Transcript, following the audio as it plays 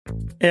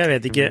Jeg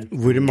vet ikke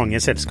hvor mange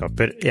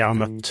selskaper jeg har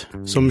møtt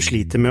som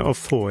sliter med å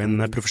få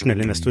inn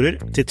profesjonelle investorer,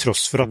 til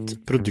tross for at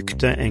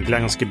produktet egentlig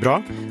er ganske bra,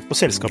 og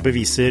selskapet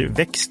viser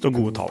vekst og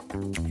gode tall.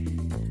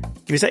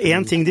 Hvis det er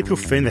en ting de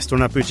proffe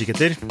investorene er på utkikk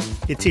etter,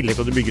 i tillegg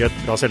til at du bygger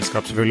et bra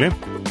selskap selvfølgelig,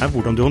 er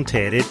hvordan du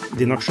håndterer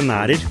dine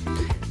aksjonærer,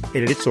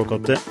 eller ditt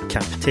såkalte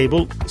cap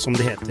table, som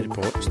det heter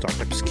på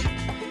startupsk.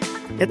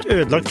 Et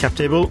ødelagt cap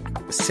table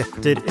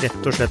setter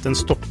rett og slett en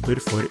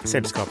stopper for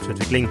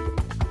selskapsutvikling.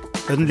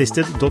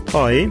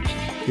 Unlisted.ai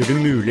gjør det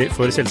mulig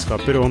for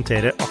selskaper å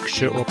håndtere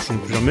aksje- og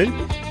opsjonsprogrammer,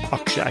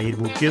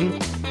 aksjeeierboken,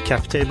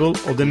 captable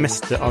og det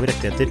meste av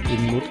rettigheter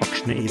inn mot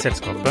aksjene i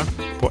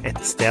selskapet på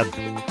ett sted.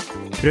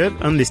 Prøv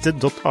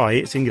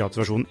Unlisted.ai sin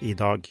gratisversjon i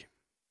dag.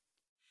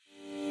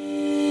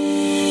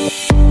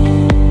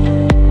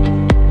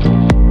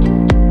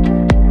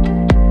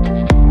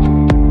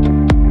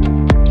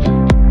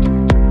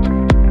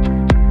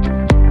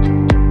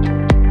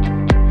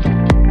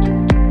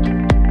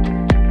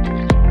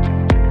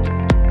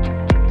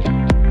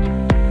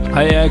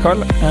 Hei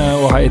Karl,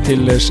 og hei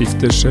til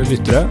Skifters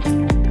lyttere.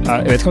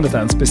 Jeg vet ikke om dette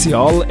er en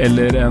spesial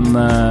eller en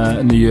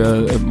ny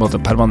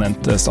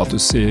permanent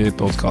status i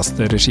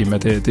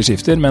podcast-regimet til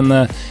Skifter, men vi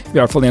er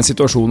i hvert fall i en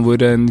situasjon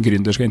hvor en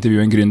gründer skal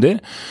intervjue en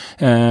gründer,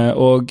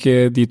 og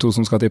de to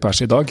som skal til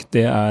pers i dag,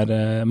 det er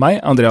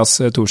meg, Andreas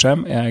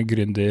Thorsheim, jeg er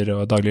gründer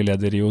og daglig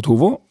leder i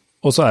Otovo,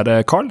 og så er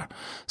det Karl,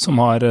 som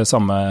har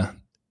samme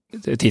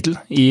titel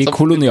i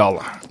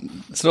Kolonial.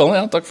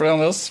 Strålende, ja, takk for det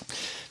Andreas.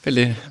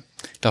 Veldig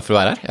glad for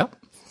å være her, ja.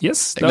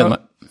 Yes, jeg gleder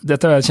meg.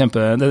 Dette er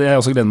jeg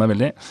også gleder meg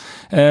veldig.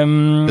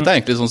 Dette er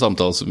egentlig en sånn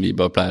samtale som vi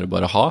bare pleier å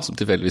bare ha, som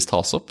tilfeldigvis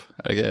tas opp.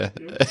 Er det ikke?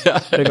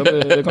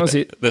 Det kan du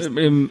si.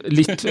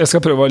 Jeg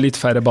skal prøve å ha litt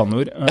færre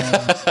banneord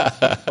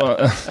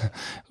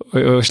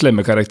og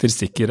slemme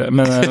karakteristikker.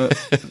 Men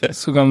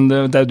så kan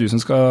det er du som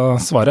skal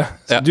svare.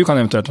 Så du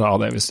kan eventuelt ha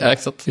det hvis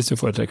du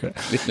foretrekker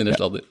det. Litt mindre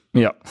sladder.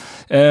 Ja.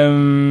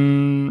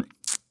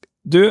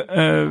 Du,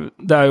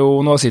 det er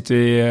jo, nå sitter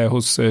vi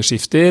hos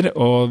Skifter,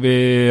 og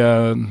det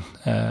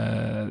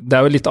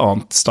er jo litt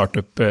annet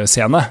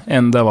startup-scene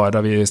enn det var da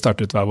vi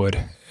startet hver vår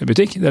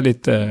butikk. Det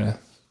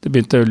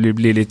begynte å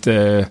bli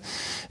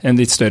en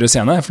litt større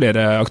scene,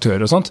 flere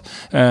aktører og sånt.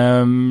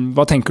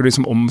 Hva tenker du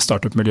liksom om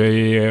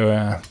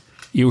startup-miljøet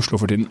i Oslo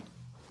for tiden?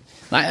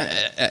 Nei,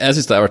 jeg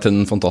synes det har vært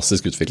en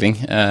fantastisk utvikling.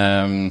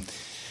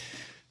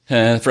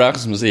 For det er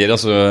som du sier,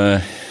 altså...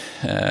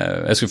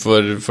 Jeg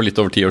skulle for litt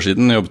over 10 år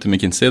siden jobbet i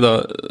McKinsey.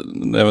 Da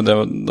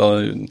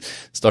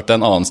startet jeg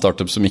en annen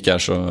startup som ikke er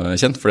så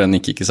kjent, for den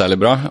gikk ikke særlig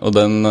bra.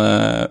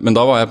 Men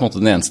da var jeg på en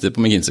måte den eneste på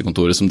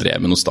McKinsey-kontoret som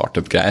drev med noe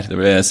startup-greier. Det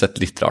ble sett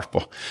litt rart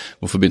på.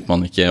 Hvorfor begynte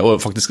man ikke?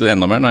 Og faktisk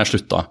enda mer når jeg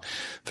sluttet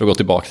for å gå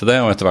tilbake til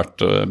det, og etter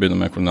hvert begynne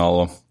med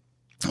Kolonial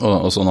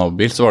og sånn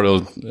avbil, så var det jo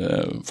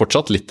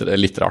fortsatt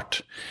litt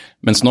rart.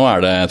 Mens nå er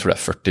det, jeg tror det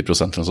er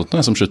 40% eller sånt,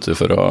 som slutter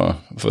for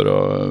å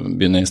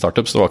begynne i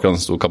startup, så det var akkurat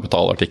en stor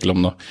kapitalartikkel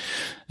om det.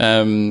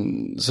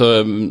 Så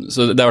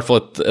det er i hvert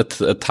fall et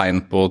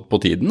tegn på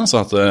tiden, altså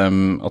at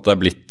det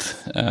er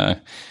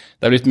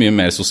blitt mye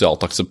mer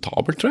sosialt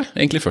akseptabelt, tror jeg,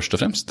 egentlig først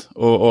og fremst,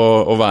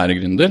 å være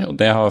gründer, og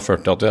det har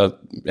ført til at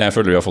jeg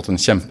føler vi har fått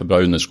en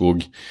kjempebra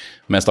underskog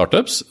med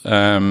startups,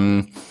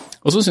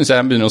 og så synes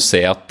jeg begynner å se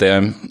at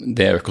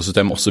det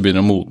økosystemet også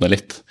begynner å modne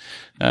litt.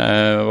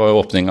 Det var jo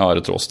åpning av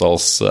Are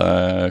Tråsdals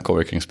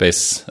Coworking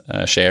Space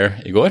Share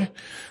i går,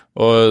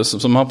 og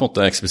som har på en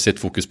måte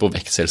eksplisitt fokus på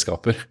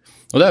vekstselskaper.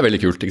 Og det er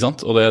veldig kult, ikke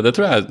sant? Og det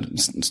tror jeg er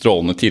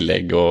strålende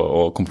tillegg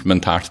og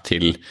komplementært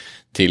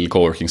til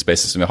coworking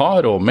spaces som vi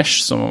har, og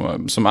Mesh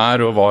som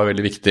er og var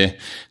veldig viktig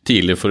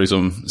tidlig for å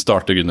liksom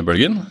starte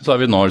gründerbølgen. Så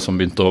har vi nå liksom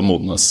begynt å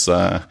modnes,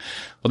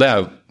 og det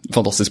er jo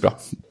fantastisk bra.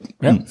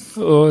 Ja,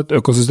 og et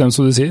økosystem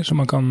som du sier, så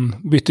man kan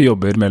bytte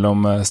jobber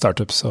mellom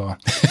startups og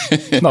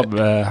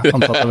snabbe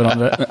antatte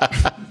hverandre.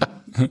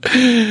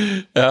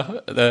 Ja,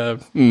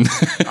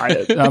 Nei,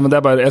 men det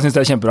er bare, jeg synes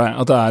det er kjempebra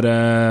at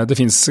det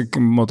finnes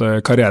på en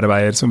måte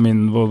karriereveier som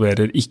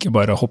involverer ikke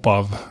bare å hoppe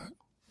av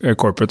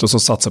corporate og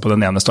så satse på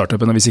den ene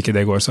startupen, og hvis ikke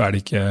det går, så er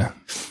det ikke...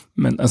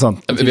 Men det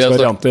finnes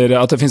varianter,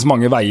 at det finnes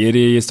mange veier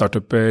i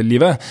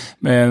startup-livet,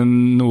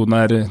 men noen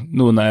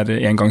er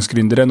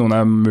engangsgründere, noen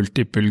er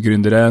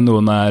multiple-gründere,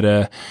 noen er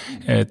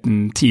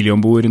tidlig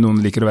ombord,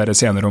 noen liker å være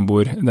senere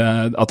ombord.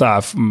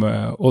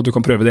 Og du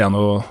kan prøve det ene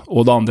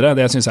og det andre,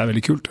 det synes jeg er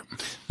veldig kult.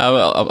 Ja,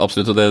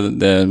 absolutt, og det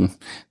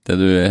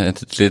du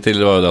hentet litt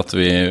til var jo det at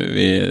vi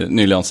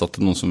nylig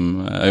ansatte noen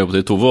som har jobbet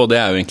i Otovo, og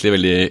det er jo egentlig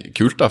veldig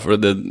kult da, for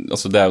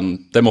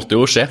det måtte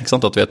jo skje, ikke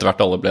sant? At vi etter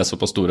hvert alle ble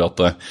såpass store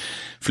at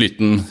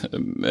flyten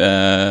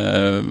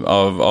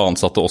av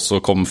ansatte også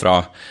kom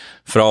fra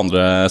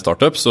andre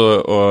startups,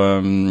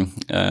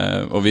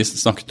 og vi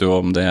snakket jo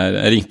om det.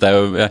 Jeg ringte deg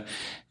jo,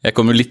 jeg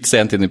kom jo litt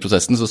sent inn i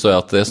prosessen, så jeg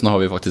at så nå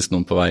har vi faktisk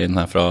noen på vei inn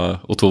her fra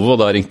Otovo,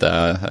 og da ringte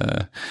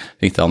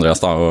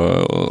Andreas da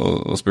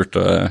og spurte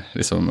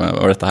liksom,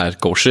 var dette her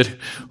kosher?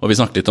 Og vi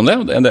snakket litt om det,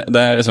 og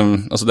det er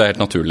liksom, altså det er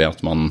helt naturlig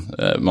at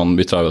man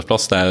bytter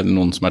arbeidsplass, det er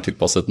noen som er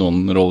tilpasset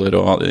noen roller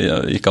og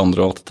ikke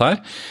andre og alt dette her.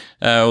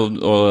 Og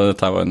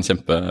dette var en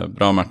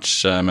kjempebra match,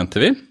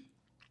 mente vi.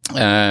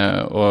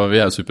 Og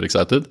vi jo super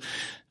excited.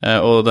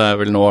 Og det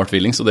vel nå Art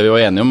Willings, og det vi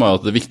var enige om var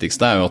at det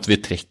viktigste jo at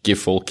vi trekker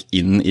folk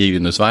inn i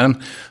gründersfæren.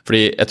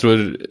 Fordi jeg tror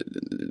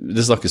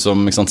det snakkes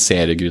om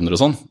seriegründer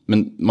og sånn,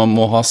 men man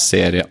må ha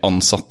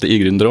serieansatte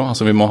i gründer også.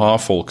 Altså vi må ha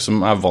folk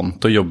som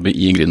vant til å jobbe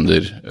i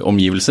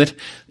gründeromgivelser,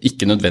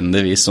 ikke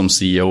nødvendigvis som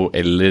CEO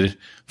eller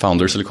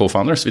founders eller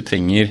co-founders. Vi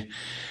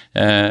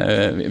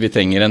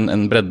trenger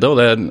en bredde, og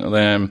det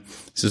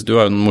synes du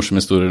jo en morsom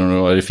historie når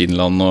du var i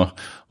Finland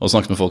og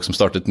snakket med folk som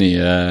startet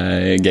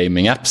nye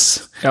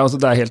gaming-apps. Ja,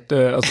 altså det helt,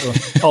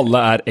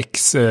 alle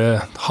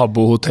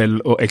ex-Habbo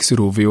Hotel og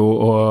ex-Rovio,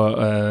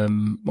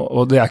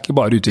 og det ikke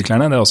bare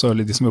utviklerne, det også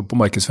de som jobber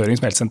på markedsføring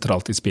som helt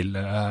sentralt i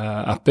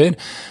spill-apper.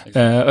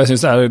 Og jeg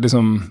synes det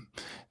liksom,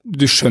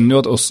 du skjønner jo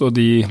at også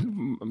de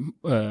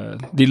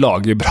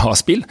lager bra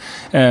spill,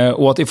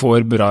 og at de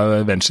får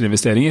bra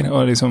venture-investeringer,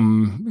 og liksom,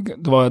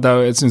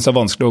 jeg synes det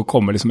vanskelig å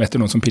komme liksom etter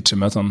noen som pitcher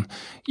med sånn,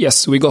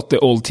 yes, we got the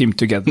old team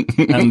together,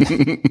 and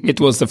it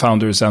was the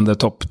founders and the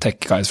top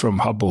tech guys from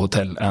Habbo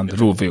Hotel and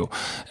Rovio,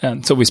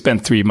 and so we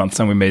spent 3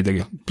 months and we made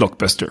a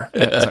blockbuster.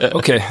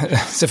 Ok,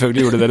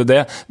 selvfølgelig gjorde dere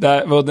det.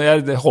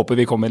 Det håper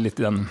vi kommer litt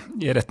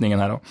i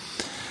retningen her også.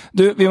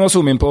 Du, vi må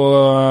zoome inn på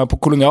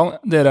Kolonial.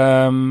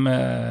 Dere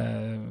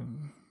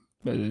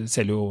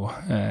selger jo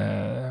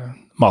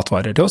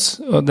matvarer til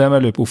oss, og det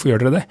lurer på hvorfor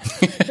gjør dere det?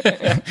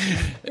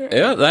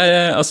 Ja,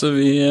 altså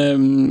vi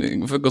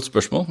får et godt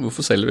spørsmål.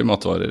 Hvorfor selger vi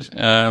matvarer?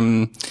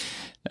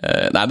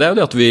 Nei, det jo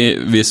det at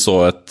vi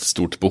så et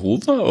stort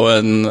behov da, og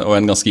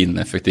en ganske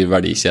ineffektiv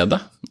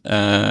verdikjede.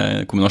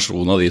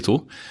 Kombinasjonen av de to.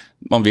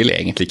 Man vil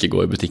egentlig ikke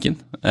gå i butikken.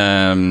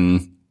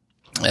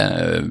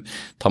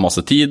 Ta masse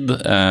tid,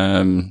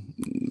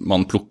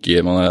 man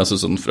plukker, altså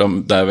sånn, fra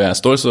der hvor jeg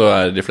står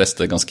så de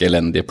fleste ganske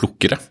elendige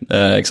plukkere,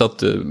 ikke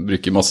sant? Du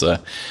bruker masse,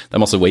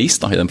 det masse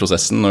waste da, i den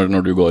prosessen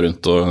når du går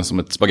rundt og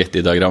som et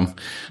spagetti-diagram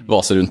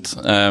vaser rundt.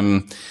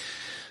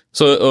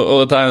 Og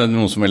dette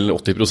noe som vel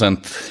 80%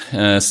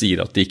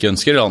 sier at de ikke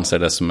ønsker, eller anser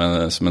det som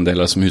en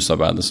del av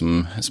husarbeidet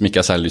som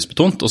ikke særlig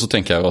lystbetont, og så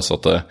tenker jeg også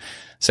at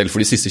selv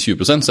for de siste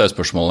 20% så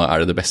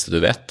spørsmålet, det beste du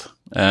vet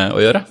å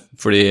gjøre?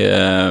 Fordi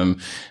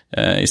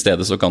i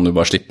stedet så kan du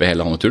bare slippe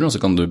hele handleturen, og så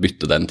kan du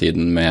bytte den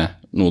tiden med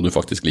noe du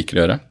faktisk liker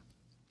å gjøre.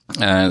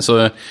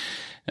 Så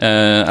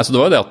det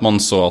var jo det at man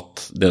så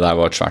at det der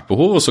var et svært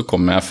behov, og så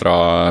kom jeg fra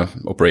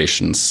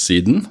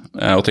operations-siden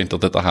og tenkte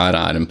at dette her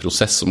en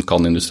prosess som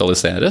kan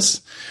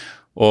industrialiseres.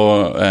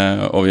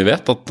 Og vi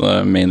vet at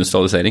med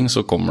industrialisering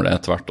så kommer det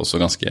etter hvert også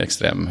ganske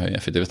ekstrem høy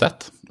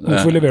effektivitet.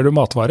 Hvorfor leverer du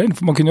matvarer?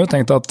 For man kunne jo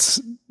tenkt at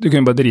du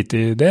kunne bare drite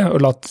i det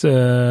og latt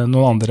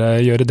noen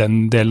andre gjøre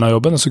den delen av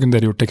jobben, og så kunne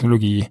dere gjort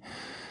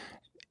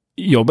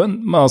teknologijobben.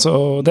 Men altså,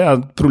 det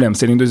en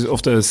problemstilling du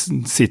ofte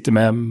sitter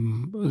med.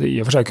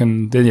 I og for seg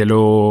det gjelder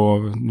jo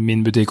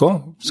min butikk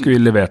også. Skulle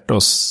vi levert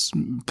oss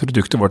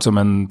produktet vårt som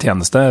en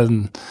tjeneste,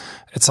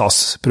 et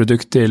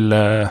SAS-produkt til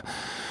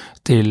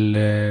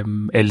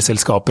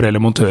elselskaper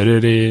eller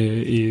montører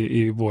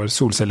i vår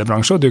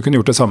solcellebransje, og du kunne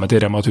gjort det samme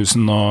til Rema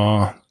 1000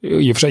 og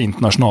i og for seg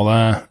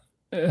internasjonale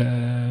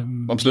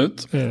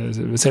Absolutt.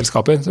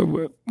 Selskaper. Så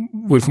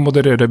hvorfor må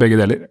dere gjøre begge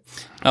deler?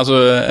 Altså,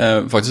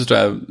 faktisk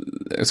tror jeg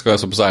skal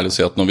være såpass ærlig å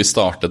si at når vi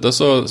startet det,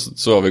 så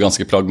var vi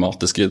ganske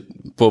pragmatiske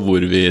på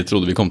hvor vi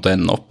trodde vi kom til å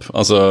ende opp.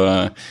 Altså,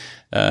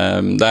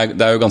 det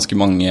jo ganske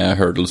mange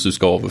hurdles du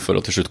skal over for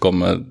å til slutt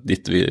komme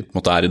dit vi på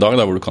en måte i dag,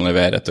 da, hvor du kan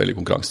levere et veldig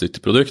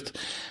konkurransedyktig produkt.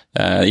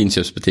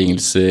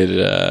 Innkjøpsbetingelser,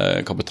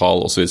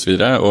 kapital og så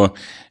videre. Og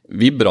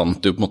vi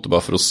brant jo på en måte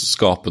bare for å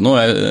skape noe.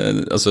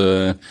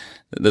 Altså,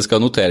 det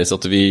skal noteres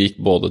at vi gikk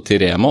både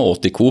til Rema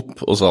og til Coop,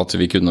 og sa at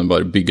vi kunne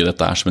bare bygge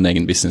dette her som en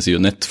egen business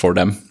unit for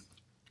dem.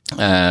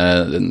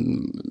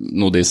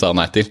 Noe de sa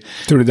nei til.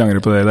 Tror du de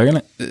angrer på det i dag,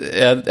 eller?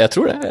 Jeg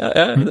tror det.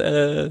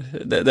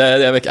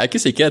 Jeg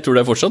ikke sikker. Jeg tror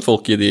det fortsatt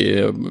folk i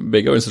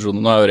begge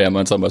organisasjonene. Nå jo Rema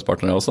en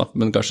samarbeidspartner også,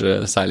 men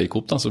kanskje særlig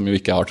Coop, da, som jo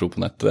ikke har tro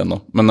på nett ennå.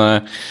 Men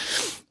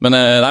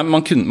nei,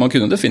 man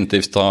kunne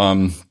definitivt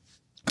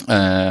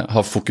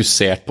ha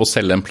fokusert på å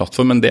selge en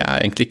plattform, men det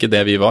egentlig ikke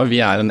det vi var.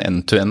 Vi en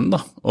end-to-end, da.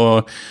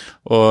 Og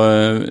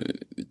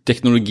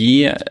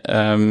teknologi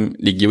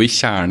ligger jo i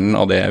kjernen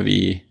av det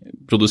vi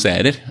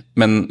produserer,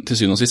 men til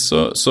syvende og sist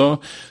så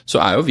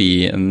jo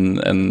vi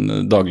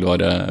en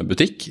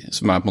dagligvarebutikk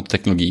som på en måte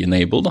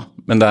teknologi-enabled, da.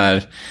 Men det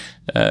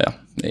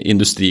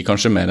industri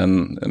kanskje mer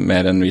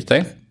enn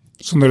retail.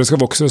 Så når det skal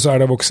vokse, så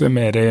det vokse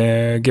mer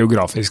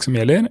geografisk som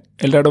gjelder,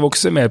 eller det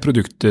vokse mer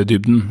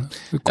produktdybden,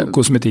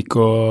 kosmetikk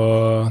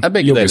og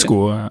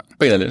jobbesko?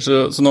 Begge deler.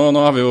 Så nå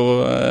har vi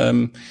jo,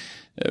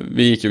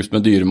 vi gikk ut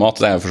med dyremat,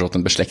 det jo forstått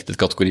en beslektet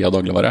kategori av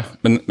dagligvare.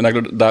 Men det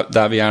klart,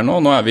 der vi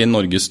nå vi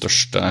Norges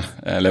største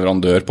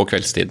leverandør på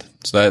kveldstid.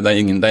 Så det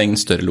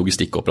ingen større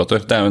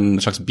logistikkoperatør. Det jo en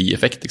slags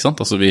bieffekt, ikke sant?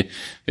 Altså vi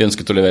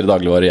ønsket å levere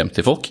dagligvare hjem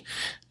til folk,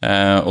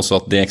 og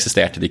så at det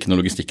eksisterte ikke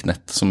noe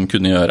logistikknett som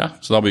kunne gjøre,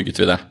 så da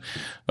bygget vi det.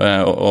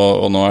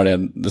 Og nå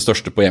det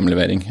største på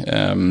hjemlevering.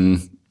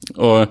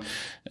 Og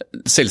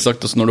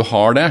selvsagt, altså når du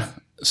har det,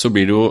 så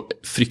blir det jo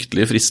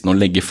fryktelig fristende å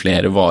legge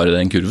flere varer i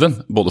den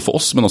kurven, både for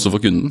oss, men også for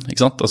kunden,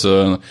 ikke sant? Altså,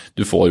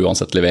 du får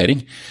uansett levering.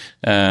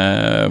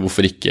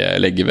 Hvorfor ikke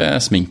legge ved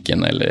sminken,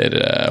 eller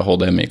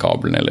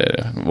HDMI-kabelen, eller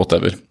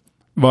whatever?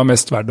 Hva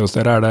mest verdt hos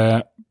dere? Det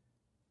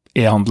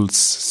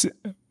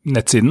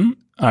e-handelsnettsiden?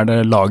 Det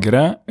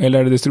lageret, eller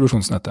det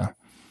distribusjonsnettet?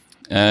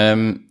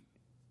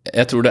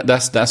 Jeg tror det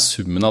er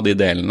summen av de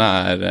delene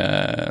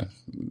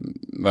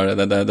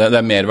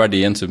det mer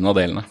verdi enn summen av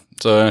delene.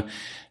 Så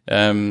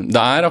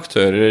det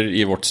aktører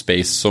i vårt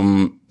space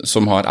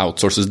som har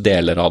outsources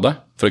deler av det,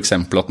 for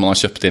eksempel at man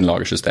har kjøpt inn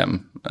lagersystem,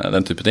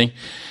 den type ting.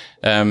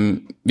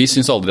 Vi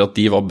synes aldri at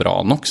de var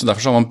bra nok, så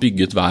derfor har man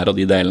bygget hver av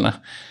de delene.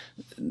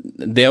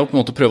 Det å på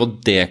en måte prøve å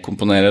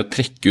dekomponere,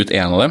 trekke ut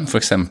en av dem, for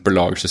eksempel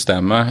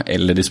lagersystemet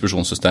eller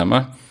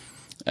distribusjonssystemet,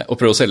 og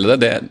prøve å selge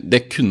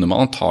det kunne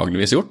man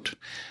antageligvis gjort,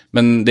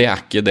 men det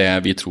ikke det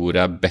vi tror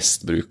best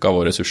bruk av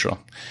våre ressurser da.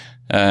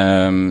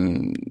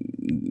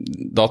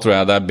 Da tror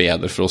jeg det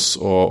bedre for oss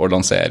å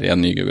lansere i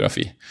en ny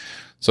geografi.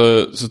 Så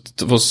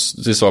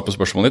til svar på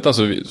spørsmålet ditt,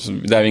 altså,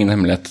 det jo ingen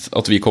hemmelighet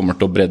at vi kommer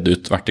til å bredde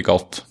ut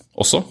vertikalt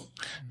også,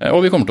 og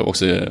vi kommer til å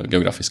vokse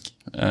geografisk.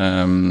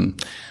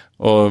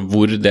 Og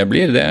hvor det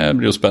blir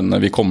jo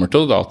spennende. Vi kommer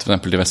til å dra til for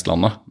eksempel til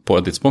Vestlandet på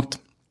et tidspunkt.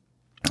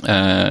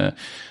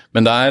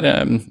 Men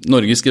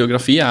Norges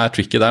geografi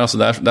tricky der, altså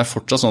det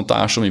fortsatt sånn at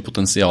det så mye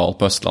potensial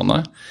på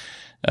Østlandet.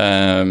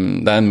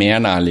 Det mer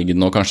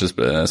nærliggende å kanskje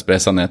spre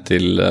seg ned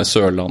til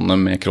Sørlandet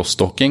med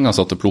cross-docking,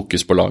 altså at det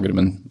plukkes på lager,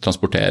 men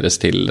transporteres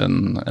til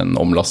en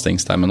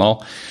omlastingsterminal.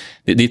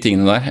 De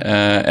tingene der,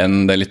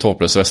 enn det litt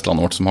håpløse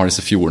Vestlandet vårt som har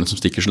disse fjordene som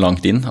stikker så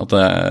langt inn, at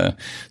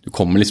du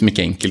kommer liksom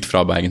ikke enkelt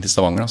fra Bergen til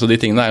Stavanger. Så de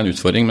tingene en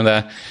utfordring, men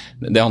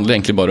det handler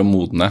egentlig bare om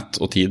modenhet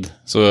og tid.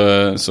 Så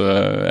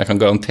jeg kan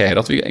garantere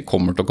at vi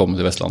kommer til å komme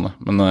til Vestlandet,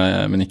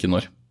 men ikke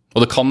når. Og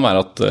det kan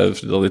være at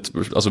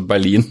altså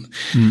Berlin,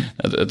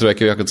 jeg tror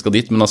ikke vi akkurat skal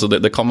dit, men altså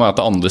det kan være at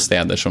det andre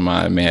steder som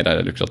mer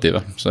lukrative.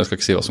 Så jeg skal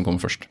ikke si hva som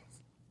kommer først.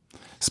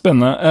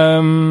 Spennende.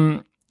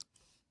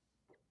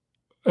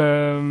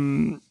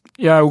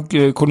 Jeg jo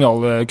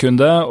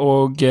kolonialkunde,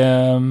 og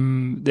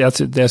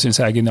det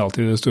synes jeg genialt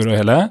i det store og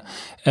hele.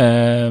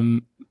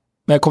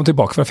 Men jeg kom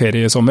tilbake fra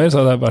ferie i sommer, så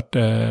hadde jeg vært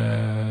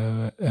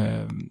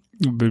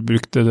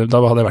da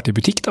hadde jeg vært i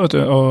butikk da, vet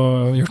du,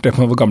 og gjort det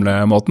på den gamle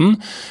måten.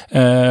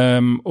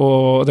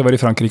 Og det var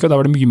i Frankrike, og da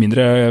var det mye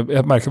mindre,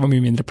 jeg merket det var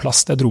mye mindre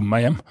plast jeg dro med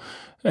meg hjem,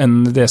 enn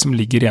det som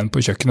ligger igjen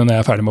på kjøkkenet når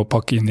jeg ferdig med å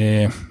pakke inn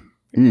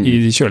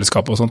i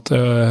kjøleskapet og sånt.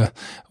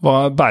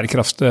 Hva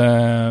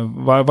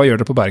gjør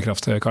dere på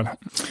bærekraft, Karl?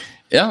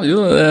 Ja,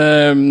 jo,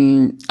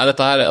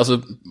 dette her,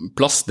 altså,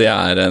 plast, det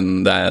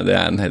en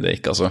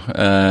headache, altså.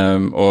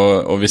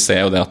 Og vi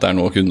ser jo det at det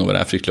noe kundene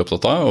våre fryktelig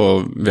opptatt av,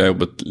 og vi har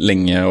jobbet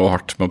lenge og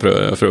hardt med å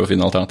prøve å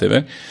finne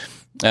alternativer.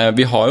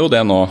 Vi har jo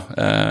det nå,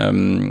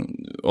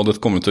 og det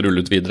kommer til å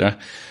rulle ut videre.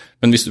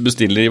 Men hvis du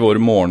bestiller i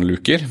våre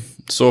morgenluker,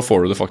 så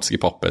får du det faktisk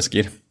i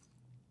pappesker.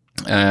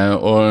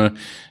 Og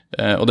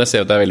det ser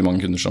jeg at det veldig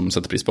mange kunder som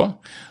setter pris på.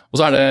 Og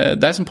så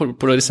det som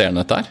polariserende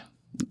dette her.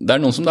 Det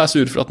noen som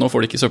sur for at nå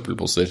får de ikke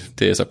søppelposer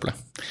til søppelet.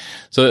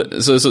 Så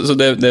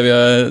det vi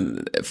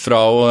fra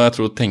å jeg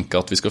tror, tenke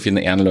at vi skal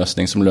finne en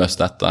løsning som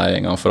løser dette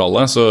en gang for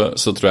alle, så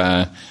tror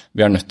jeg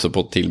vi nødt til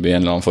å tilby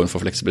en eller annen form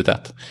for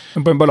fleksibilitet.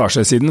 Men på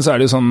emballasjesiden så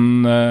det jo sånn,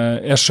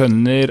 jeg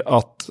skjønner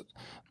at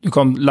du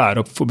kan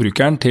lære opp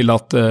forbrukeren til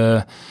at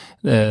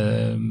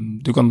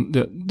du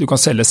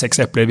kan selge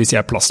 6 epler hvis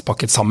jeg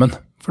plastpakket sammen,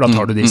 for da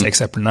tar du de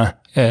 6 eplene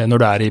når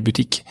du i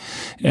butikk.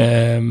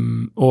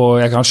 Og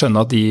jeg kan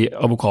skjønne at de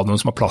avokadoene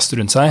som har plast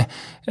rundt seg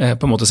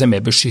på en måte ser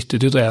mer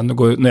beskyttet ut, og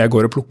når jeg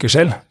går og plukker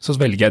selv, så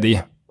velger jeg de.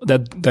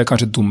 Det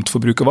kanskje et dumt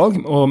forbrukervalg,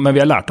 men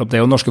vi har lært opp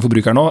det, og norske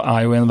forbrukere nå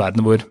jo i en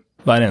verden hvor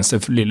hver eneste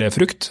lille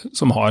frukt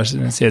som har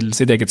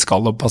sitt eget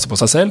skall og passer på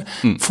seg selv,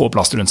 får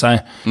plast rundt seg.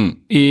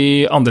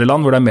 I andre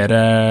land hvor det mer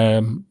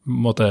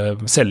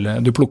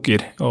du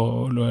plukker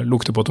og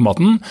lukter på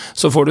tomaten,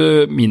 så får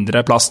du mindre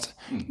plast.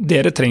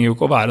 Dere trenger jo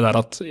ikke å være der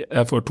at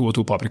jeg får 2 og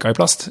 2 paprika i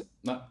plast.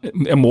 Nei.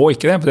 Jeg må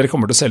ikke det, for dere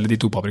kommer til å selge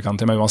de 2 paprikaene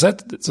til meg uansett.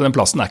 Så den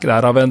plasten ikke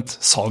der av et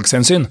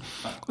salgshensyn.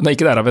 Den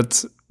ikke der av et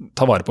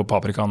ta vare på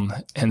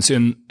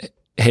paprikaen-hensyn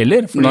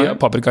heller, fordi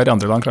paprikaer i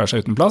andre land klarer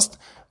seg uten plast.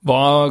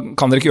 Hva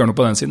kan dere ikke gjøre noe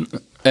på den siden?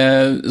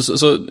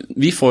 Så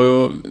vi får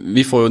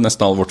jo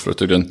nesten all vårt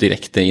frukt og grønt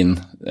direkte inn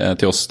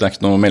til oss. Det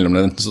ikke noe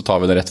mellomledd, enten så tar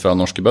vi det rett fra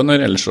norske bønder,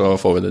 eller så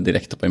får vi det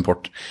direkte på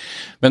import.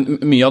 Men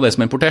mye av det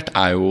som importert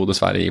jo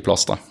dessverre i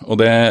plast da. Og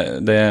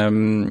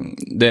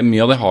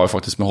mye av det har jo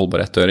faktisk med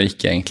holdbarhet å gjøre,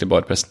 ikke egentlig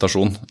bare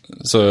presentasjon.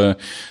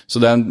 Så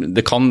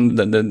det kan,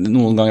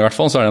 noen ganger i hvert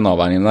fall, så det en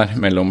avveining der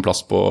mellom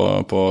plast på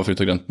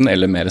frukt og grønten,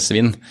 eller mer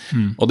svinn.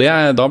 Og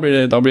da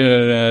blir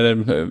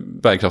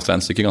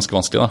bærekraftregnstykket ganske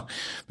vanskelig da.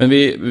 Men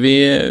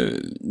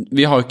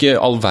vi har jo ikke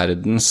all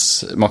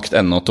verdens makt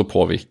ennå til å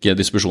påvirke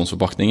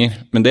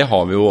distribusjonsforpakninger, men det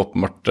har vi jo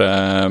åpenbart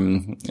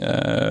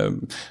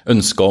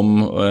ønske om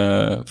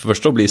for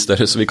først å bli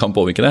større så vi kan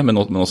påvirke det, men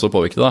også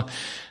påvirke det da.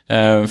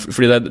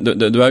 Fordi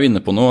du jo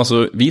inne på noe, altså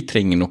vi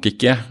trenger nok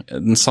ikke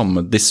den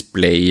samme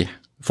display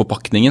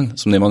forpakningen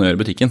som det man gjør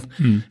i butikken.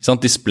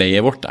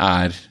 Displayet vårt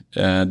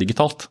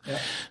digitalt.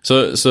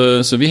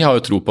 Så vi har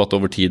jo tro på at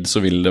over tid så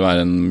vil det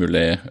være en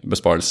mulig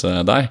besparelse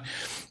der.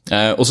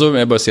 Og så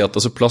vil jeg bare si at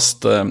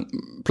plast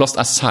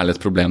særlig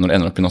et problem når det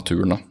ender opp i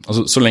naturen.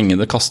 Så lenge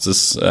det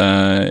kastes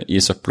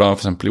i søpla,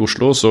 for eksempel i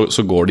Oslo,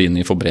 så går det inn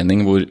i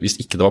forbrenning hvor hvis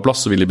ikke det var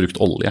plast, så ville de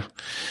brukt olje.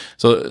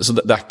 Så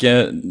det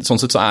ikke,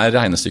 sånn sett så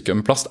regnestykket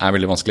med plast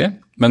veldig vanskelig,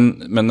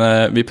 men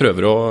vi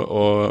prøver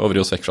å vri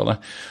oss vekk fra det.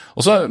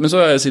 Men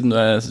så siden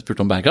du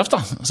spurte om bærekraft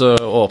så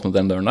åpnet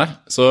den døren der,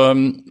 så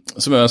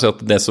må jeg si at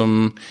det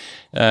som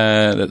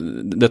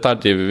dette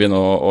driver vi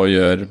nå og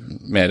gjør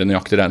mer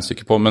nøyaktig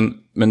regnestykke på,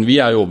 men vi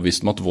jo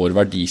overbevist om at vår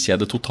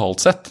verdikjede totalt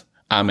sett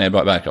mer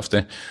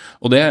bærekraftig.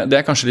 Og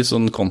det kanskje litt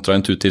sånn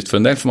kontraintuitivt for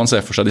en del, for man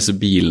ser for seg disse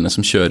bilene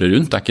som kjører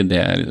rundt, ikke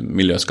det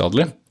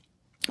miljøskadelig?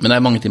 Men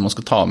det mange ting man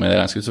skal ta med i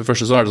regnskapet. For det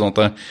første så det sånn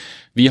at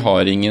vi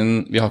har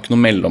ikke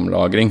noe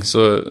mellomlagring,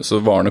 så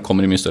varene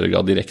kommer i mye større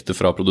grad direkte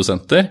fra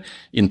produsenter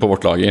inn på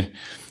vårt lager.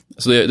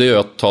 Så det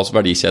gjør at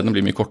verdikjedene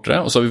blir mye kortere,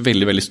 og så har vi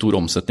veldig, veldig stor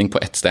omsetning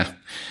på ett sted.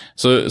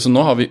 Så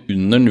nå har vi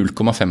under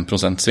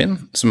 0,5% svinn,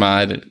 som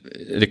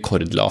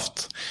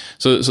rekordlavt.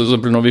 Så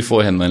når vi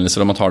får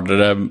henvendelser om at har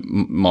dere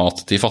mat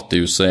til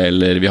fattighuset,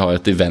 eller vi har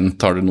et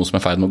event, har dere noe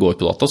som ferd med å gå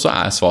ut på data, så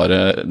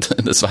svaret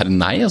dessverre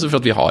nei, for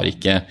at vi har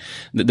ikke,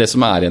 det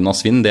som igjen av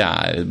svinn, det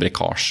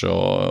brekkasje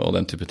og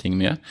den type ting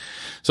mye.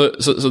 Så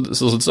det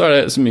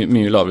så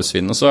mye lavere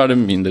svinn, og så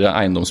det mindre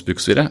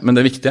eiendomsbruksvirre. Men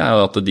det viktige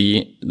jo at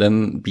den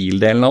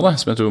bildelen av det,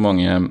 som jeg tror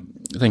mange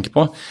tenker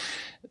på,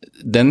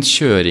 den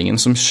kjøringen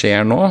som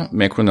skjer nå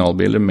med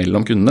kolonialbiler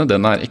mellom kundene,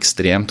 den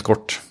ekstremt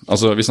kort.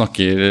 Altså vi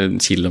snakker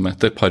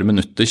kilometer per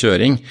minutter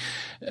kjøring.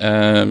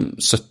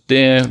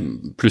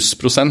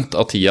 70+%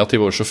 av tida til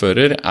våre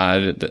sjåfører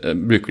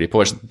bruker de på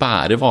å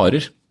bære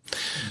varer.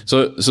 Så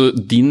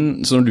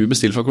når du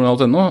bestiller fra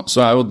kolonial.no, så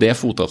jo det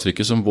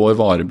fotavtrykket som vår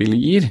varebil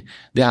gir,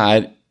 det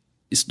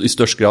i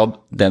størst grad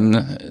den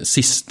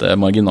siste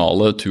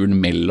marginale turen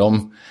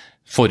mellom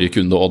forrige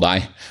kunde og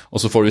deg. Og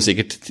så får du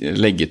sikkert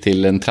legge til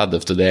en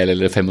 30-del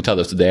eller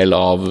 35-del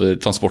av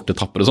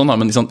transportetapper og sånn,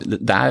 men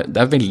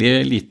det veldig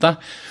lite.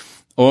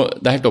 Og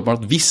det helt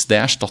åpenbart at hvis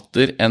det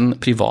erstatter en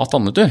privat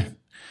handletur,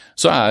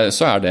 så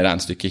det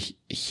regnestykket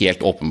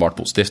helt åpenbart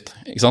positivt,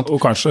 ikke sant?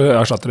 Og kanskje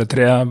erstatter det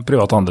 3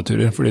 private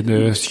handleturer, fordi du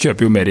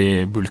kjøper jo mer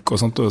i bulk og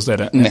sånt hos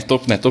dere.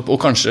 Nettopp, og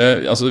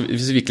kanskje,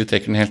 hvis vi virkelig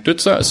trekker den helt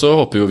ut, så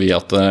håper jo vi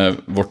at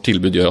vårt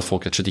tilbud gjør at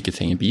folk rett og slett ikke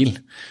trenger bil.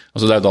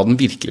 Det jo da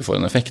den virkelig får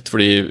en effekt,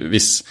 fordi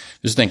hvis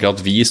du tenker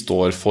at vi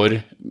står for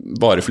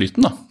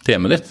vareflyten til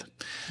hjemmet ditt,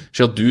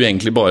 så at du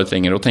egentlig bare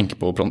trenger å tenke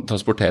på å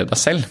transportere deg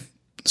selv,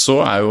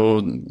 så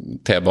jo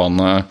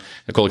T-bane,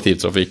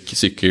 kollektivtrafikk,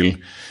 sykkel,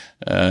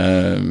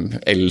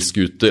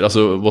 el-scooter,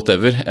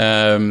 whatever,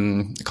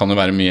 kan jo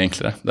være mye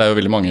enklere. Det jo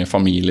veldig mange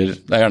familier,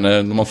 det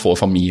gjerne når man får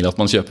familie at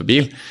man kjøper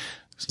bil,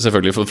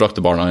 selvfølgelig for å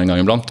frakte barna en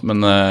gang iblant,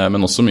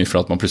 men også mye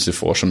for at man plutselig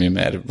får så mye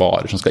mer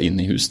varer som skal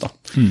inn i hus da.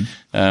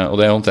 Og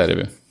det håndterer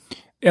vi.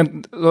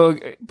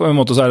 På en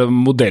måte så det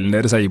modellen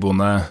deres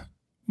iboende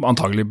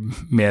antagelig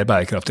mer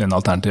bærekraftig enn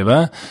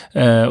alternativet,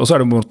 og så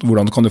det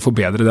hvordan kan du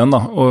forbedre den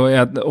da, og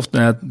ofte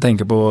når jeg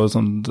tenker på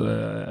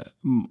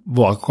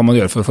hva kan man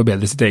gjøre for å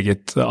forbedre sitt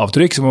eget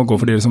avtrykk, så må man gå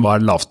for de som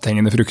var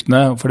lavthengende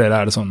fruktene, for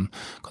dere det sånn,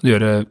 kan du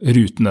gjøre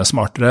rutene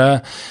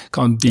smartere,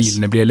 kan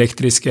bilene bli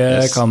elektriske,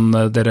 kan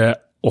dere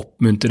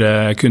oppmuntre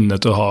kundene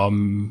til å ha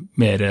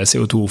mer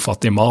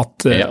CO2-fattig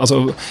mat,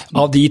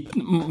 av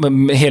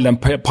hele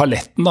den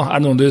paletten da,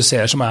 det noen du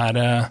ser som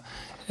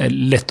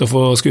lett å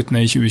få skutt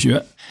ned i 2020?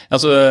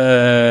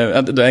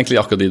 Det egentlig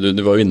akkurat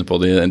du var jo inne på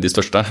de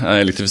største,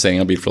 elektrifisering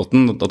av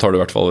bilflåten, da tar du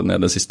i hvert fall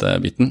ned den siste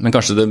biten, men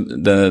kanskje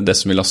det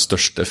som vil ha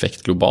størst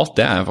effekt globalt,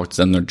 det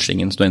faktisk den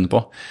nudgingen som du inne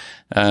på.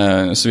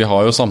 Så vi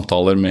har jo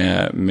samtaler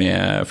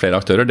med flere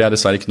aktører, det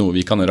dessverre ikke noe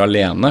vi kan gjøre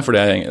alene, for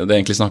det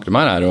egentlig snakker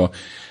om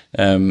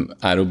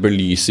her å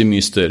belyse i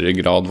mye større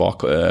grad hva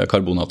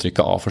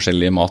karbonavtrykket av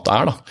forskjellige mat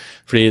da.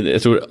 Fordi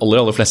jeg tror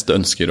aller fleste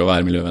ønsker å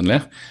være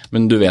miljøvennlige,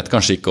 men du vet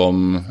kanskje ikke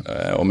om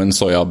en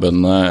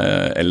soyabønne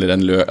eller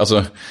en løk,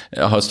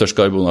 har størst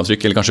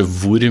karbonavtrykk, eller kanskje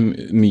hvor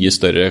mye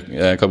større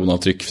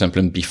karbonavtrykk for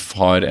eksempel en biff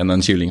har enn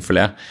en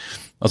kyllingfilet.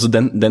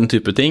 Den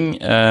type ting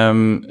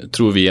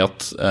tror vi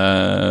at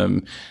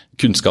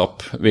kunnskap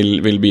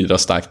vil bidra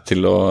sterkt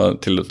til å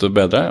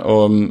bedre,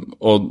 og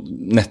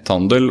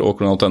netthandel og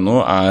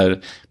kolonial.no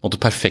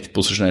perfekt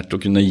posisjonert til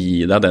å kunne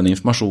gi deg den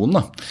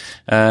informasjonen.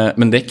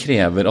 Men det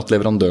krever at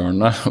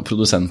leverandørene og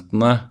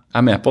produsentene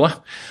med på det.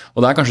 Og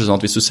det kanskje sånn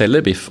at hvis du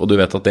selger biff, og du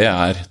vet at det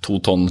 2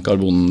 tonn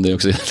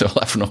karbondioksid, eller hva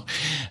det for noe,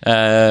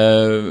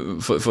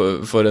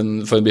 for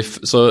en biff,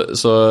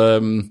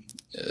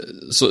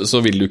 så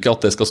vil du ikke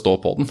at det skal stå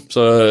på den.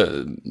 Så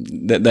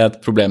det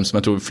et problem som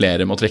jeg tror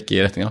flere må trekke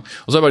i retning av.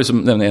 Og så bare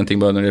liksom nevne en ting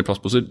bare når det gjelder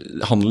plastposer.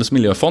 Handels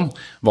miljøfond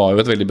var jo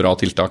et veldig bra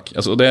tiltak.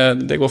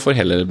 Det går for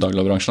hele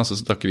dagligvarebransjen, så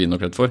takker vi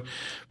nok rett for.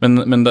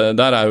 Men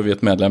der jo vi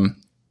et medlem.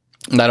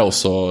 Der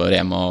også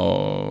Rema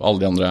og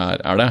alle de andre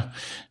det.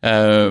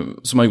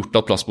 Som har gjort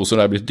at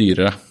plastposer blitt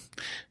dyrere.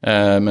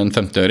 med en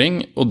 50-øring,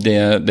 og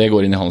det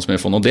går inn i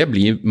handelsmiljøfondet, og det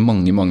blir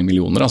mange, mange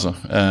millioner, altså.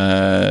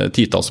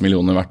 Titalls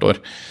millioner hvert år.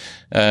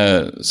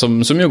 Som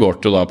jo går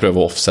til å da prøve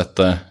å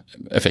offsette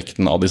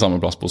effekten av de samme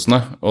plastposene,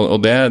 og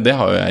det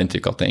har jo jeg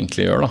inntrykk av at det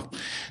egentlig gjør, da.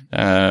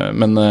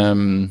 Men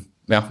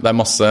ja, det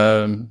er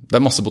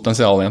masse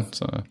potensial igjen,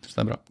 så det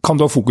er bra. Kan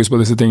du ha fokus på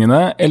disse tingene,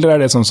 eller er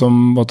det sånn som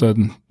at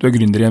du er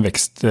gründer i en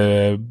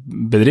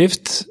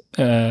vekstbedrift,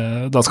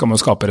 da skal man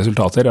jo skape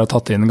resultater. Jeg har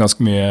tatt inn ganske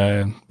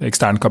mye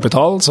ekstern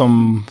kapital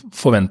som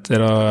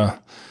forventer å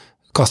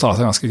kaste av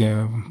seg ganske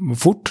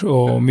fort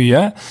og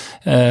mye.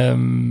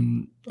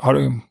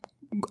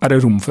 Er det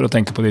rom for å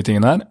tenke på de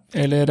tingene her,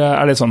 eller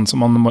er det sånn som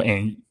man må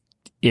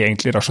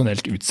egentlig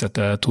rasjonelt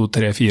utsette 2,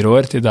 3, 4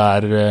 år til det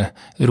er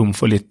rom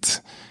for litt.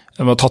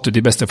 De har tatt ut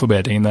de beste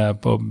forbedringene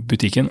på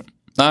butikken?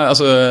 Nei,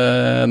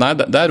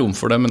 det er rom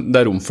for det, men det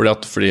er rom for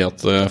det fordi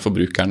at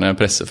forbrukerne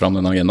presser fram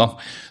den agendaen.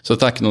 Så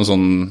det er ikke noe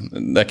sånn,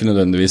 det er ikke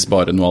nødvendigvis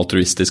bare noe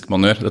altruistisk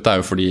man gjør. Dette er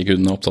jo fordi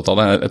kundene er opptatt av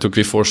det. Jeg tror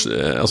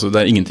ikke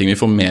det er ingenting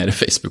vi får mer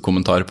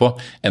Facebook-kommentarer på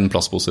enn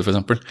plastposer, for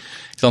eksempel.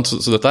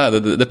 Så dette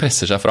det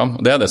presser seg fram.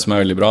 Det er det som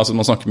er veldig bra. Altså,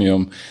 man snakker mye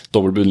om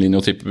dobbelt bunnlinje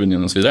og trippel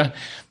bunnlinje og så videre.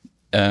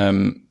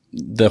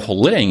 Det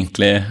holder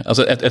egentlig,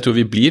 altså jeg tror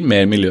vi blir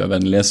mer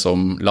miljøvennlige som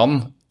land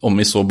om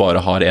vi så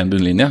bare har en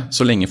bunnlinje,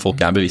 så lenge folk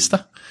er bevisste.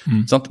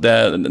 Det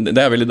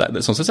er veldig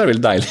deilig. Sånn sett er det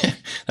veldig deilig.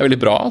 Det er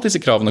veldig bra at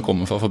disse kravene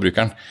kommer fra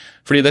forbrukeren.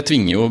 Fordi det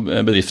tvinger jo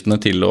bedriftene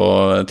til å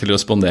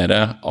respondere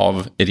av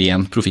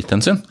ren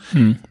profithensyn.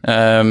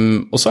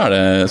 Og så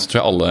tror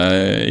jeg alle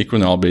i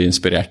Kolonial blir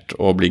inspirert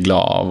og blir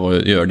glad av å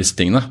gjøre disse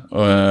tingene.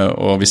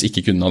 Og hvis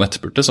ikke kundene hadde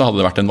etterspurt det, så hadde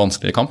det vært en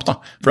vanskeligere kamp. Da.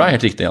 For det er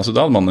helt riktig. Altså,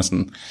 da hadde man nesten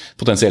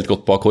potensielt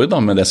gått på akkord da,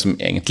 med det som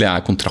egentlig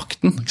er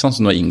kontrakten, ikke sant,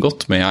 som du har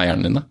inngått med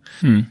eierne dine.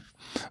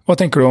 Hva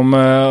tenker du om,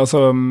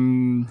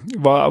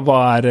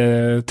 hva er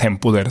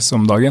tempoet deres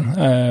om dagen?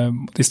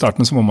 I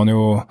starten så må man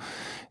jo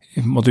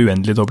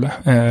uendelig doble.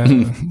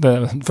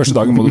 Første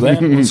dagen må du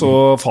det, og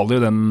så faller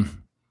jo den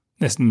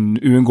nesten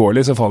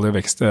uunngåelig, så faller jo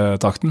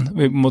veksttakten.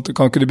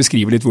 Kan ikke du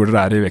beskrive litt hvor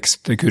dere er i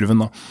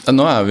vekstkurven da?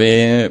 Nå er vi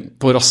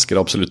på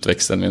raskere absolutt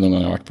vekst enn vi noen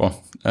gang har vært på.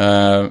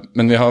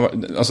 Men vi har,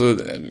 altså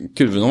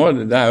kurven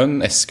vår, det er jo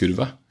en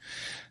S-kurve.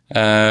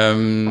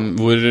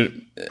 Hvor,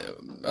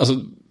 altså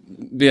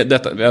vi er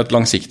et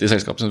langsiktig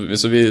selskap,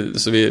 så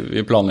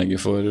vi planlegger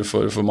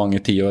for mange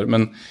 10 år,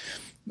 men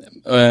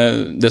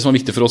det som var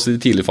viktig for oss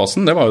i tidlig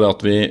fasen, det var jo det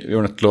at vi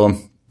var nødt til å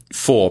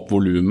få opp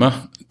volumet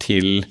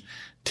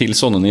til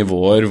sånne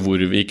nivåer hvor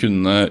vi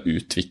kunne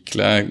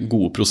utvikle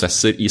gode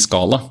prosesser i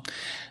skala.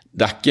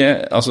 Det er ikke,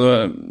 altså,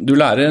 du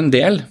lærer en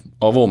del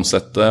av å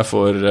omsette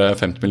for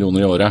 50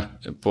 millioner i året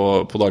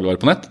på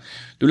dagligvare på nett.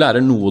 Du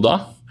lærer noe da,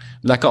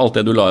 men det er ikke alt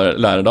det du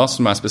lærer da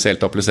som er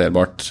spesielt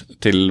appliserbart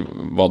til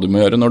hva du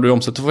må gjøre når du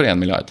omsetter for 1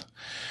 milliard.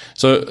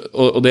 Så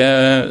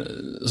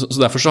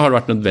derfor så har det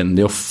vært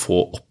nødvendig å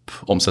få opp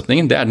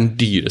omsetningen. Det er den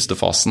dyreste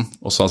fasen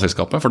også av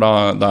selskapet, for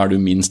da er du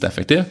minst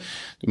effektiv.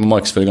 Du må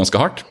markedsføre ganske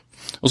hardt.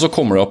 Og så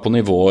kommer du opp på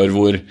nivåer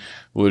hvor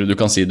du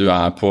kan si du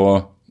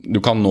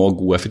kan nå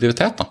god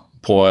effektivitet da,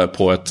 på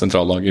et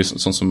sentrallager,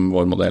 sånn som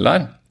vår modell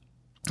er.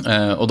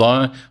 Og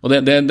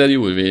det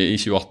gjorde vi i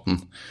 2018.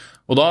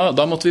 Og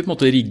da måtte vi på en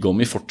måte rigge om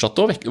vi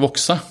fortsatte å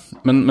vokse,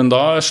 men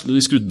da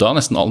vi skrudde av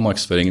nesten all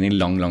markedsføringen i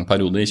lang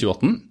periode i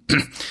 2018,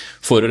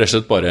 for å rett og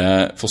slett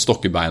bare få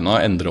stokke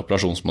beina, endre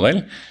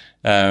operasjonsmodell,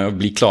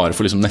 bli klare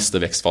for liksom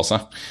neste vekstfase.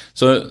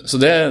 Så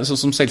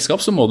som selskap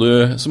så må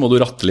du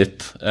ratte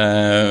litt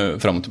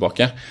frem og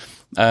tilbake.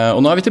 Og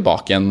nå er vi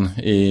tilbake igjen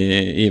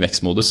i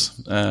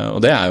vekstmodus,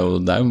 og det er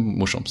jo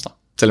morsomst da.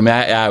 Selv om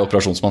jeg er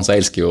operasjonsmann, så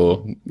jeg elsker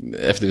jo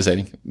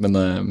effektivisering. Men,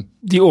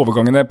 de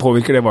overgangene,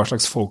 påvirker det hva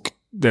slags folk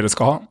dere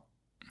skal ha?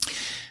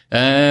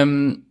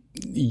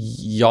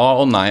 Ja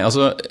og nei.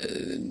 Altså,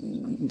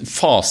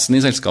 fasen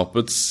i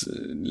selskapets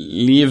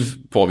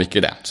liv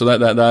påvirker det. Så det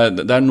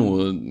er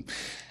noen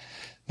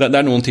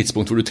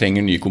tidspunkt hvor du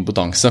trenger ny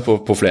kompetanse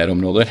på flere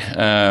områder.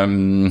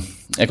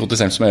 Et godt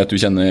eksempel som jeg vet du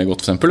kjenner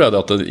godt for eksempel, er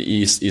at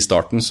i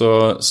starten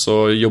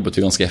så jobbet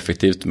vi ganske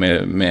effektivt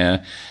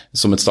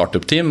som et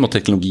startup-team, og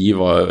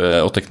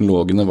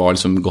teknologene var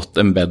liksom godt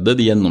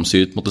embedded,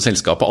 gjennomsyret mot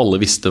selskapet,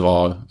 alle visste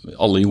hva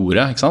alle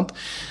gjorde, ikke sant?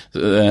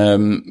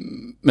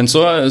 Men så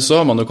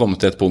har man jo kommet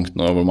til et punkt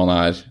nå hvor man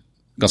er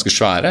ganske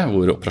svære,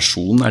 hvor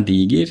operasjonen er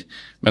diger,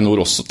 men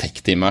hvor også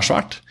tech-teamet er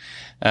svært.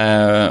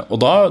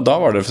 Og da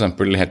var det for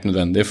eksempel helt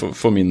nødvendig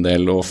for min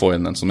del å få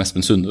inn en som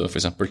Espen Sunde for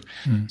eksempel,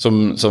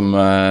 som han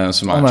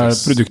er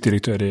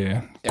produktdirektør i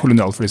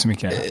Kolonial for de som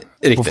ikke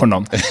er på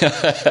fornavn.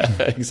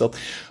 Ikke sant?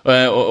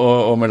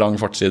 Og med lang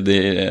fartstid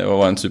og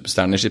var en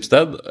superstjerne i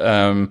Schibsted,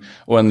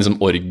 og en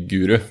liksom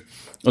org-guru.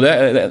 Og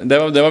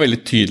det var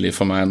veldig tydelig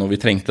for meg når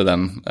vi trengte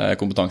den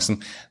kompetansen.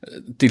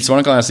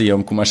 Tilsvarende kan jeg si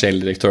om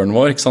kommersielldirektøren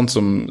vår, ikke sant,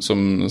 som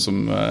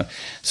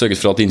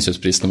sørget for at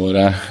innkjøpsprisene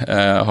våre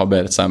har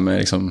bedret seg med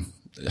liksom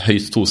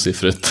høyt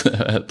tosifret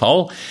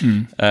tall.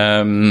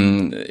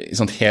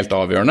 Helt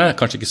avgjørende,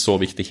 kanskje ikke så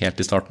viktig helt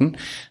i starten.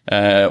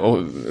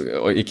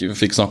 Og ikke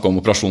fikk snakke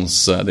om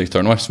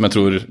operasjonsdirektøren vår, som jeg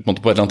tror på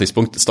et eller annet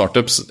tidspunkt,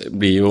 startups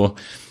blir jo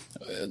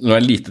når det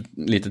er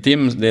lite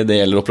team, det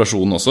gjelder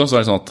operasjonen også, så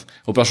er det sånn at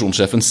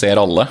operasjonssjefen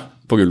ser alle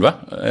på gulvet.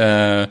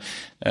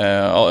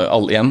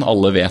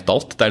 Alle vet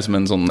alt. Det er liksom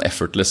en sånn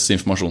effortless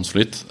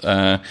informasjonsflyt.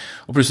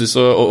 Og plutselig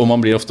og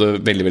man blir ofte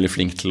veldig, veldig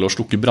flink til å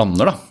slukke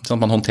branner da. Sånn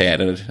at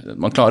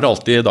man klarer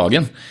alltid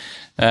dagen.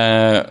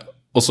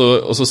 Og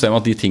så ser man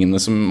at de tingene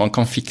som man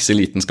kan fikse i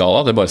liten skala,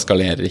 det bare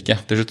skalerer ikke.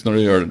 Til slutt, når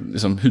du gjør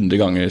liksom 100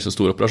 ganger så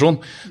stor operasjon,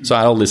 så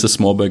er alle disse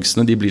små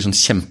bugsene, de blir sånn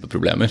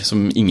kjempeproblemer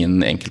som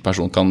ingen enkelt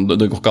person kan.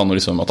 Det går ikke an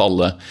liksom, at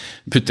alle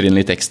putter inn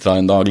litt ekstra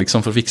en dag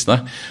liksom, for å fikse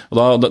det.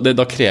 Og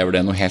da krever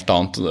det noe helt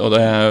annet. Og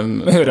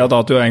hører jeg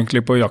da at du er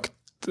egentlig på jakt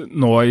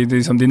nå i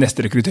liksom, de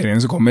neste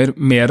rekrutteringene som kommer,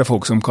 mer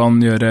folk som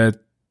kan gjøre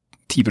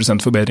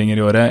 10% forbedringer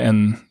i året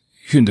enn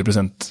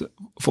 100%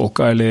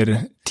 folka, eller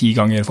 10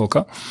 ganger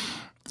folka?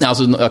 Ja,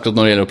 altså akkurat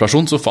når det gjelder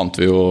operasjon, så fant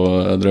vi jo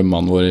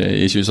drømmemannen vår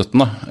i 2017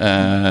 da.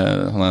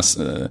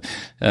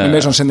 Men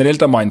mer sånn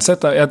generelt av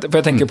mindset, for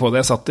jeg tenker på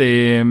det,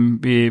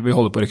 vi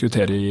holder på å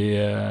rekruttere i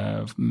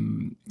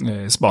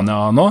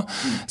Spania nå,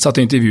 satt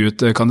og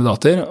intervjuet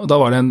kandidater, og da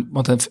var det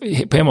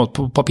på en måte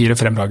på papiret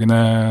fremragende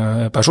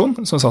person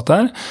som satt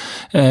der,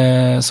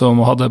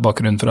 som hadde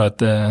bakgrunn fra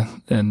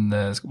en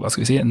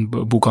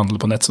bokhandel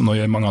på nett som nå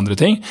gjør mange andre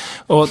ting,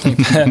 og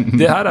tenkte,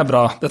 dette er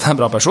en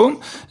bra person,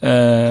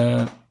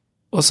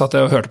 og satt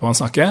jeg og hørte på han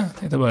snakke,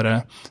 tenkte bare,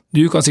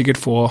 du kan sikkert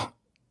få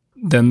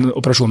den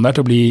operasjonen der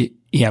til å bli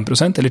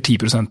 1% eller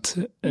 10%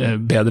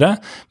 bedre,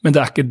 men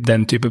det er ikke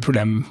den type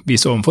problem vi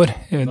står overfor.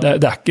 Det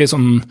er ikke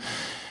sånn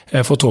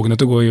få togene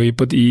til å gå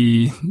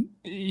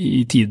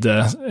i tide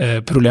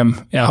problem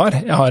jeg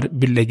har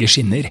legger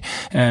skinner,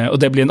 og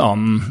det blir et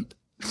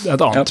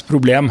annet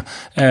problem.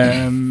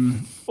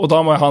 Og da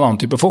må jeg ha en annen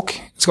type folk.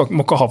 Jeg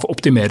må ikke ha for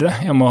optimere.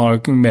 Jeg må ha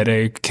mer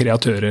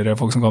kreatører,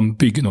 folk som kan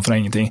bygge noe fra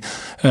ingenting.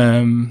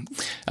 Men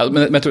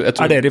jeg tror...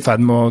 Er dere i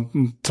ferd med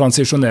å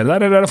transisjonere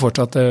der, eller er det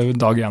fortsatt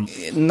dag igjen?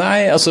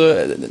 Nei, altså,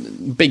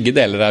 begge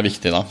deler er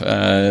viktig da,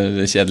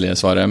 det kjedelige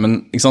svaret. Men,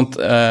 ikke sant,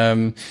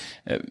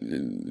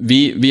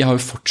 vi har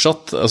jo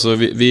fortsatt, altså,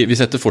 vi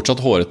setter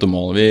fortsatt hårete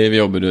mål. Vi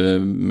jobber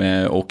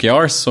med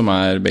OKRs, som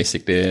er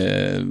basically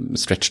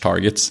stretch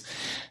targets.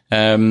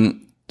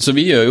 Så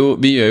vi gjør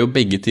jo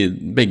begge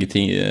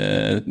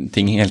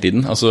ting hele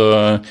tiden. Altså,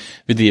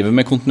 vi driver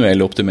med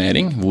kontinuerlig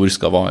optimering, hvor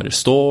skal varer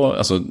stå,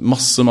 altså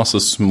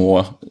masse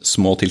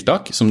små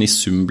tiltak, som i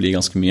sum blir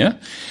ganske mye,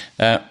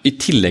 i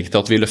tillegg til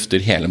at vi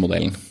løfter hele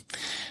modellen.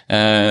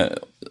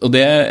 Og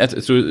det,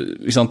 jeg tror,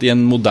 i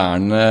en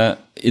moderne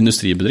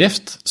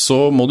industribedrift,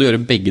 så må du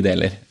gjøre begge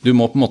deler. Du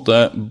må på en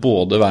måte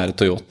både være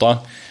Toyota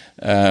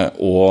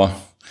og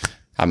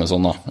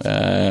Amazon da,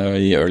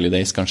 i early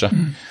days kanskje.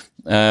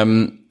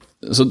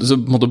 Så på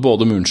en måte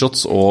både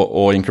moonshots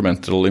og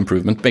incremental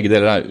improvement, begge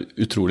deler er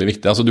utrolig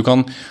viktige. Altså og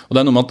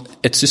det er noe med at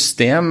et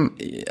system,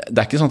 det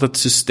er ikke sånn at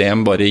et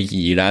system bare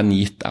gir deg en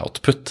gitt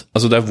output.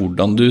 Altså det er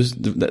hvordan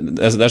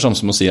det er sånn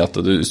som å si at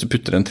hvis du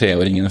putter en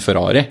 3-åring i en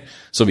Ferrari,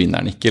 så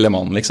vinner den ikke Le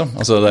Mans liksom.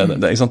 Altså det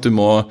er ikke sant,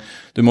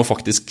 du må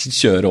faktisk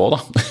kjøre også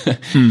da.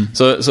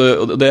 Så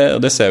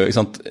det ser vi,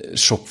 ikke sant,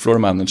 shop floor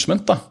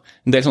management da.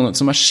 En del sånne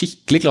som er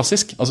skikkelig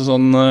klassisk, altså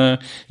sånn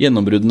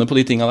gjennombruddene på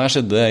de tingene der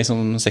skjedde i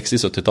sånn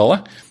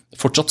 60-70-tallet,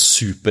 fortsatt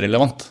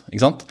superrelevant,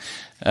 ikke sant?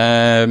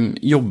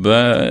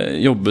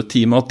 Jobbe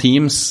team av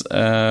teams,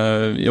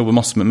 jobbe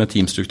masse med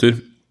teamstruktur,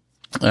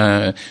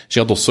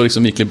 slik at også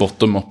liksom virkelig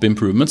bottom-up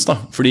improvements da,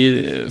 fordi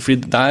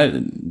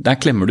der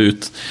klemmer du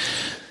ut.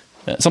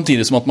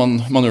 Samtidig som at man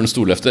gjør en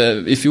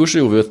storløftet. I fjor så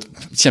gjorde vi et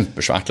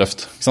kjempesvært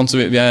løft. Så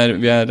og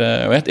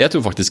jeg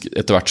tror faktisk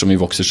etter hvert som vi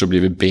vokser så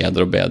blir vi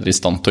bedre og bedre i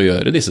stand til å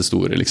gjøre disse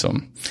store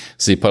liksom,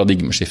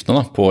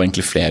 paradigmeskiftene da, på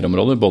egentlig flere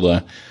områder, både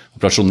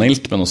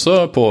operasjonelt, men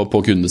også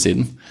på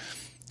kundesiden.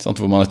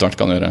 Hvor man etter hvert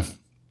kan gjøre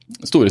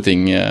store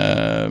ting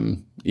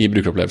i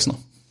brukeropplevelsen.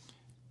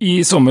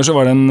 I sommer så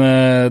var det en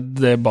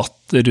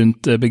debatt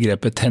rundt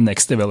begrepet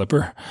 10x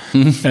developer,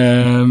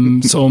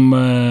 som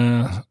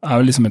er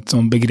jo liksom et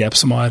sånn begrep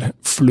som har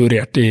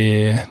florert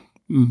i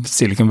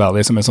Silicon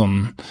Valley som en sånn,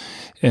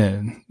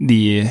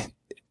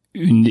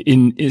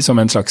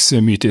 som en slags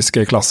mytisk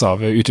klasse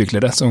av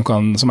utviklere som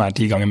er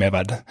 10 ganger mer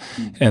verd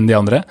enn de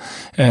andre.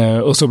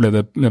 Og så ble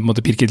det på en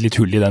måte pirket litt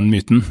hull i den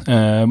myten.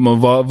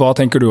 Hva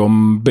tenker du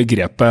om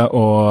begrepet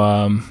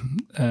og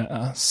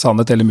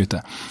sannhet eller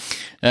myte?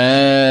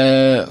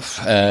 Jeg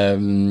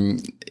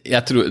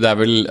tror det er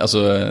vel,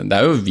 altså det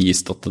er jo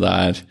vist at det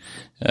er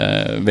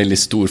veldig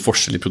stor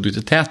forskjell i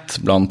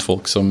produktivitet blant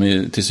folk som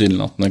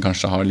tilsynelatende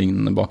kanskje har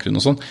lignende bakgrunn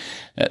og sånn.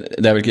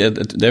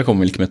 Det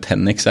kommer vel ikke med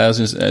 10x, jeg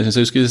synes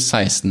jeg husker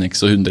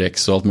 16x og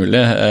 100x og alt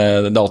mulig.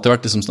 Det har alltid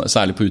vært, liksom,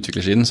 særlig på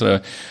utviklersiden, så har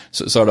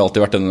det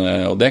alltid vært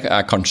og det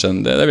er kanskje,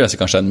 det vil jeg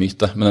si kanskje er en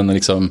myte, men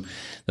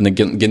denne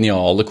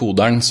geniale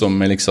koderen som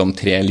med liksom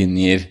 3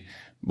 linjer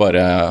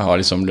bare har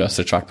liksom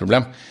løst et svært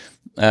problem.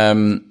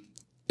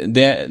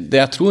 Det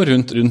jeg tror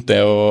rundt det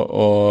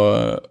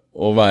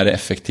å være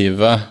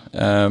effektive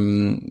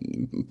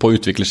på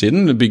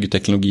utviklersiden, bygge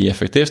teknologi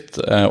effektivt,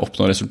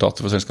 oppnå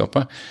resultater for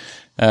selskapet,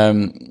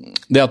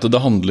 Det at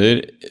det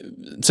handler,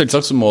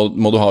 selvsagt så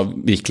må du ha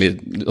virkelig,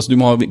 altså du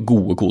må ha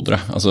gode kodere,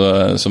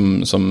 altså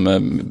som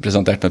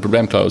presentert med et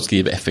problem, klarer å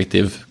skrive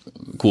effektiv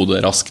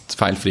kode raskt,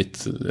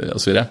 feilfritt og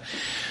så videre.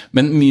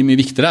 Men mye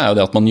viktigere er jo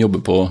det at man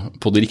jobber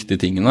på de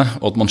riktige tingene,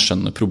 og at man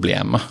skjønner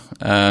problemet.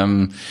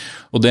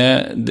 Og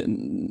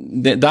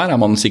der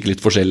man sikkert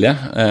litt forskjellige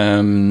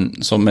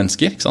som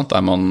mennesker, ikke sant?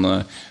 Der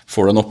man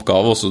får en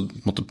oppgave, og så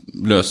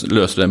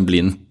løser du den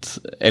blindt,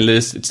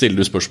 eller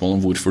stiller du spørsmål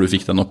om hvorfor du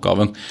fikk den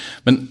oppgaven.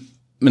 Men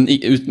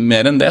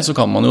mer enn det så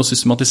kan man jo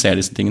systematisere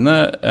disse tingene,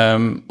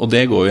 og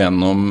det går jo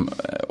gjennom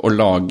å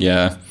lage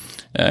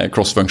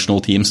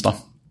cross-functional teams da.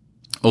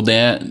 Og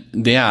det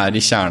i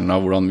kjernen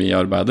av hvordan vi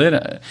arbeider.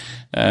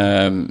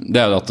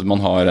 Det jo at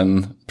man har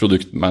en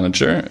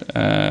produktmanager,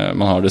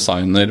 man har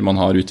designer, man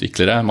har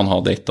utviklere, man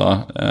har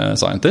data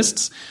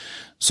scientists,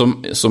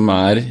 som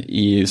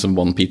som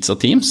One Pizza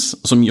Teams,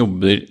 som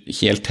jobber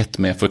helt tett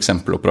med for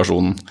eksempel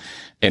operasjonen,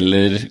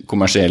 eller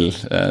kommersiell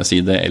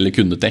side, eller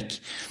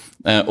kundetek.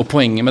 Og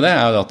poenget med det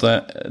jo at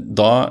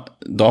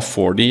da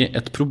får de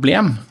et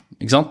problem,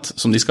 ikke sant,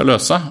 som de skal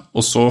løse,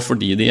 og så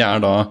fordi de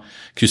da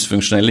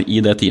kryssfunksjonelle i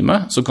det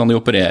teamet, så kan de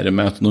operere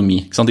med autonomi.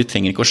 Ikke sant? De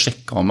trenger ikke å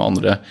sjekke av med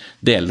andre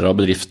deler av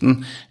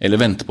bedriften,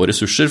 eller vente på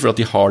ressurser, for at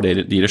de har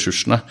de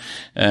ressursene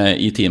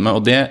i teamet.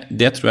 Og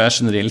det tror jeg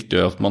generelt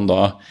gjør at man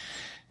da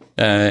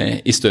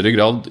i større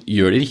grad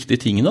gjør de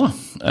riktige tingene.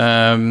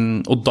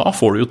 Og da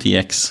får du jo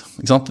 10x.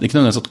 Ikke sant? Det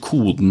ikke nødvendigvis at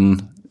koden...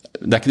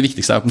 Det ikke det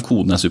viktigste at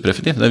koden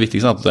supereffektiv, det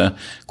viktigste at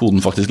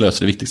koden faktisk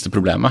løser det viktigste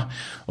problemet.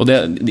 Og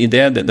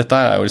dette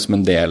jo liksom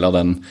en del av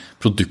den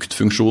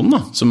produktfunksjonen da,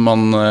 som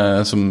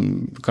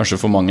kanskje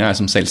for mange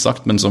som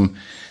selvsagt, men som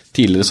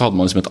tidligere så hadde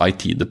man liksom et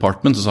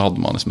IT-department, og så hadde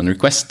man liksom en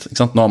request.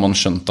 Ikke sant? Nå har man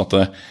skjønt at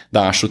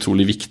det så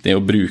utrolig viktig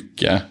å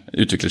bruke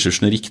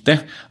utviklerressursene riktig,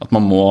 at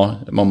man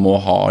må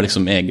ha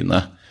liksom egne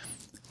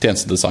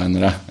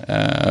tjenestedesignere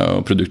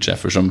og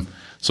produktsjefer som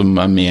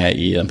med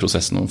i den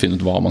prosessen og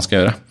finne ut hva man skal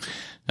gjøre.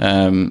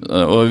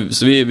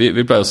 Så vi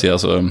pleier å si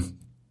altså,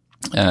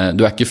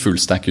 du ikke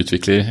fullstack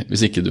utvikler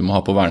hvis ikke du må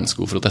ha på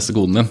vernesko for å teste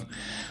koden din.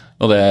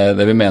 Og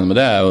det vi mener med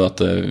det jo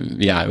at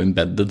vi jo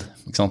embedded,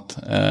 ikke sant?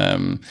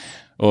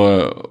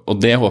 Og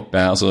det håper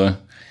jeg altså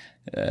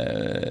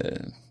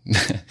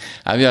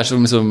vi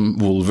som liksom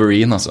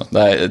Wolverine altså.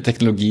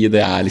 Teknologi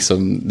det liksom,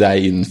 det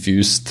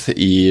infused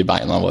i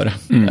beina våre.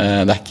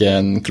 Det ikke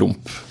en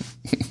klump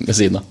ved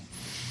siden av.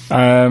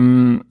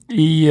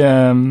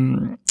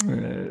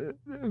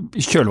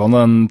 I kjølvannet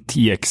av den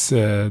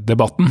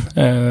 10X-debatten,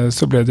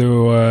 så ble det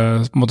jo,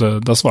 på en måte,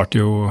 da svarte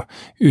jo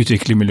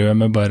utviklermiljøet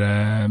med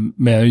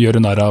å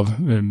gjøre narr av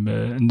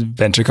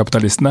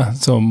venturekapitalistene,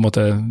 som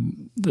måtte,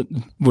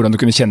 hvordan du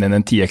kunne kjenne inn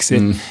en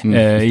 10X-er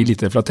i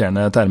lite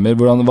flatterende termer.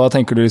 Hva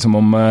tenker du liksom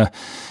om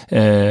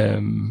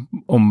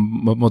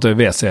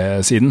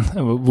VC-siden?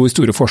 Hvor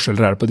store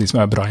forskjeller det på de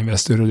som bra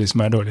investorer og de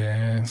som dårlige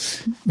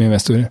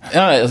investorer?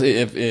 Ja,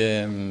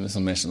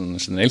 sånn mer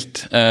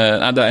generelt.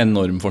 Det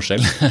enorm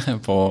forskjell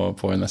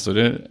på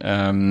investorer.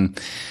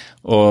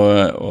 Og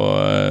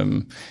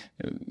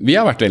vi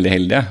har vært veldig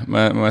heldige,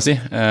 må jeg si.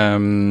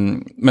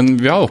 Men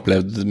vi har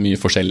opplevd mye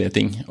forskjellige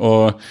ting.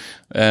 Og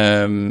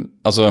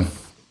altså,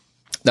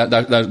 det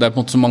på en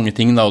måte så mange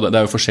ting, da, og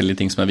det jo forskjellige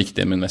ting som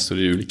viktige med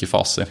investorer i ulike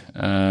faser.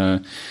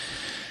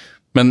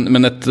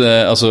 Men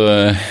altså...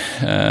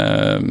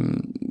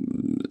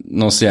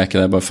 Nå sier jeg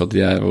ikke det bare for at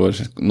de vår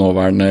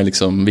nåværende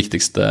liksom,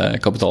 viktigste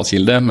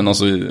kapitalkilde, men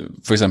altså,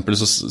 for eksempel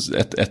så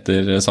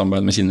etter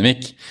samarbeid med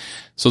Kinnevik,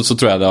 så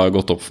tror jeg det har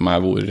gått opp for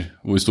meg hvor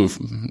stor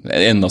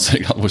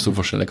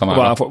forskjell det kan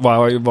være.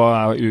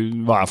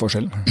 Hva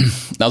forskjellen?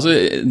 Altså,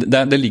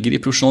 det ligger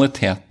i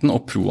profesjonaliteten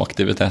og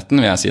proaktiviteten,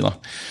 vil jeg si da.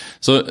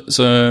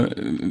 Så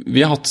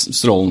vi har hatt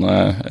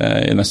strålende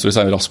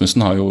investorer,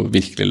 Rasmussen har jo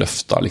virkelig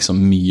løftet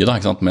liksom, mye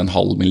da, ikke sant, med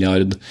 500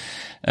 million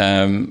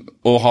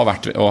og har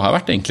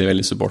vært egentlig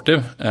veldig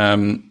supportive.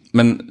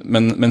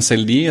 Men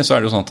selv de, så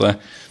det jo sånn at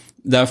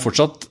det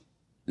fortsatt,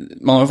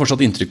 man har jo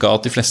fortsatt inntrykk av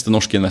at de fleste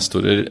norske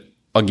investorer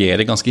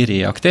agerer ganske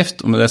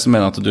reaktivt, og med det så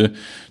mener jeg at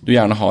du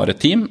gjerne har et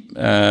team,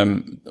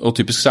 og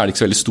typisk så det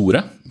ikke så veldig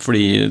store,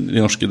 fordi de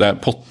norske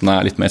pottene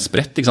litt mer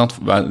spredt, ikke sant?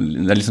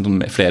 Det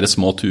liksom flere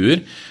små tuer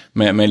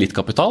med litt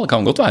kapital, det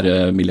kan godt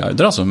være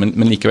milliarder, altså,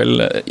 men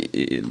likevel,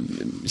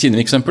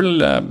 Kinnevik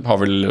eksempel har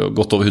vel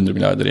gått over 100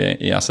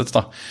 milliarder i assets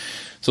da.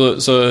 Så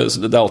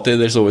det alltid,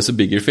 there's always a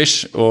bigger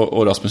fish,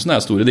 og Rasmussen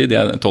store, de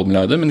 12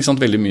 milliarder, men ikke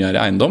sant, veldig mye i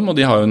eiendom, og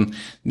de har jo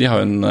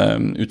en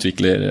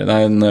utvikler,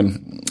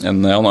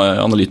 en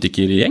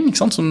analytikergjeng,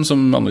 ikke sant,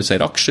 som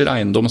analyserer aksjer,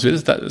 eiendom og så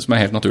videre, som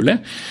helt naturlig.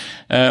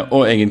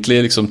 Og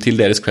egentlig liksom, til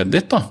deres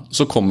credit da,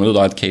 så kommer det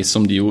da et case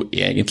som de jo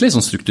egentlig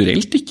sånn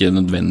strukturelt ikke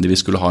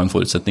nødvendigvis skulle ha en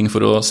forutsetning for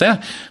å se,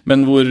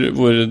 men hvor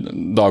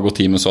Dag og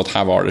teamet så at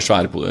her var det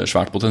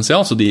svært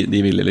potensial, så de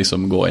ville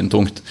liksom gå inn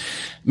tungt.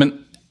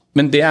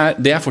 Men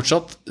det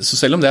fortsatt, så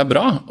selv om det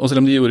bra, og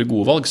selv om de gjorde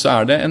gode valg,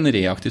 så det en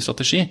reaktiv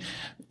strategi.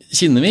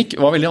 Kinnevik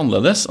var veldig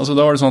annerledes. Altså,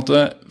 da var det sånn at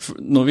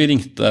når vi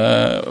ringte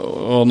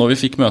og når vi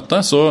fikk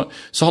møte, så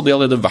hadde de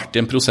allerede vært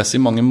i en prosess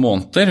i mange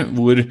måneder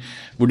hvor de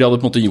hadde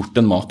på en måte gjort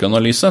en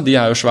makroanalyse. De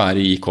jo svære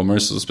i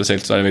e-commerce, og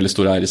spesielt så det veldig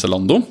store eier i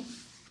Zalando.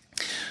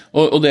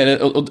 Og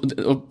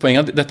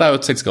poenget dette jo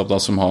et selskap da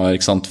som har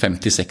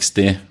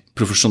 50-60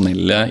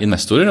 profesjonelle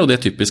investorer, og det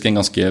typisk en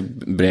ganske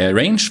bred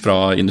range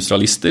fra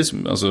industrialister,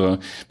 altså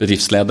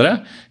bedriftsledere,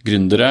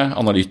 gründere,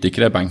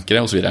 analytikere,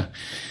 bankere og så videre.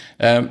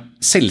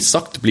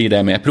 Selvsagt blir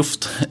det mer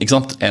proft, ikke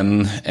sant,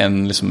 enn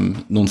liksom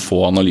noen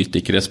få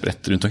analytikere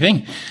spredt rundt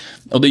omkring.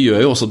 Og det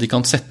gjør jo også at de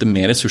kan sette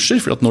mer ressurser,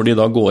 for at når de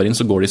da går inn,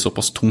 så går de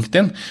såpass tungt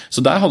inn. Så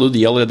der hadde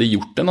de allerede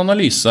gjort en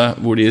analyse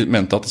hvor de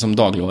mente at liksom,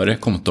 dagligvare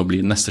kom til å bli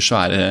den neste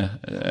svære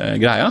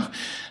greia.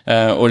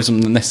 Og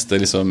liksom den neste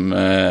liksom,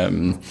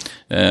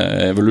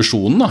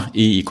 evolusjonen da,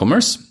 i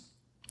e-commerce.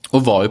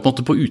 Og var jo på en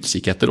måte på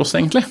utkikk etter oss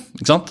egentlig,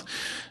 ikke sant?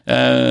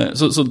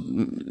 Så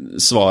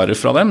svaret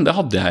fra dem, det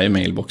hadde jeg i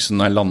mailboksen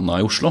når jeg landet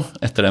i Oslo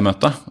etter det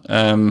møtet.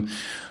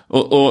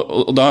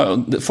 Og da,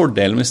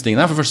 fordelen med disse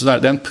tingene for det første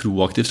det en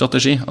proaktiv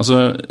strategi. Altså,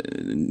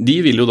 de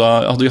vil jo da,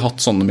 hadde vi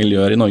hatt sånne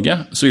miljøer i Norge,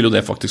 så vil jo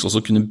det faktisk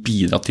også kunne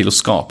bidra til å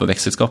skape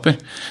vekstselskaper.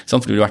 For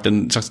det ville vært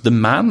en slags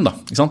demand da,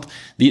 ikke sant?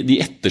 De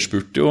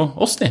etterspurte jo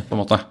oss de, på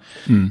en måte.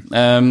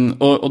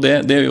 Og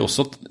det gjør jo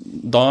også at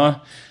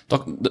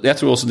jeg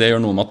tror også det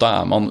gjør noe med at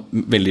da man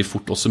veldig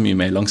fort også mye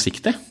mer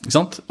langsiktig, ikke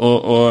sant?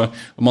 Og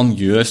man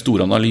gjør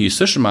store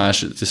analyser som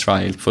til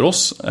svær hjelp for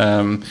oss.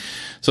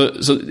 Så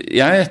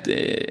jeg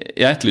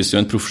etterlyser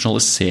jo en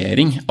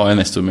profesjonalisering av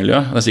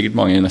investormiljøet. Det sikkert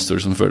mange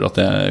investorer som føler at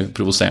det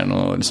provoserende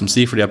å liksom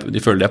si, for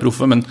de føler de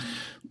proffe, men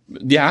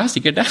de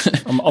sikkert det.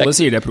 Alle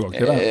sier de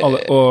proaktive.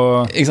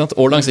 Ikke sant?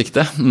 Og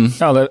langsiktige.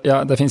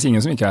 Ja, det finnes ingen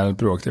som ikke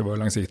proaktive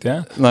og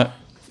langsiktige. Nei.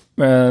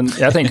 Men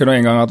jeg tenker nå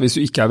en gang at hvis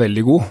du ikke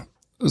veldig god,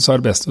 så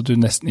det best at du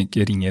nesten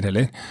ikke ringer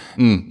heller.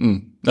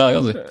 Ja, jeg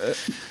kan si.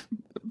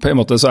 På en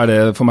måte så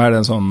det, for meg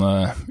det en sånn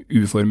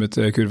uformet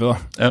kurve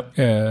da.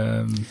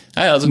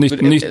 Altså,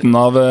 nytten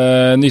av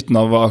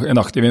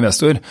en aktiv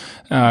investor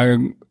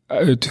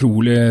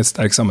utrolig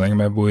sterk sammenheng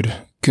med hvor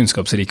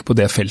kunnskapsrik på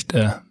det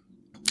feltet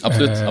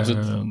absolutt.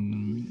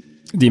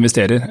 De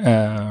investerer.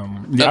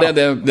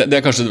 Det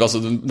kanskje altså,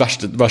 den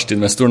verste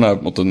investoren på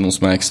en måte noen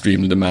som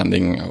extremely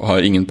demanding,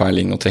 har ingen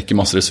peiling og trekker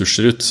masse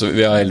ressurser ut, så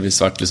vi har heldigvis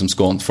vært liksom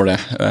skånt for det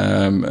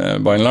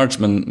by and large,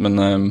 men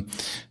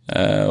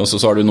og så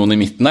har du noen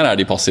i midten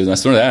de passive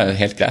investorene, det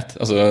helt greit.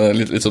 Altså,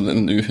 litt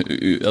sånn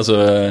altså,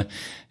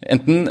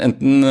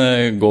 enten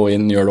gå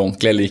inn, gjør det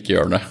ordentlig, eller ikke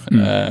gjør det.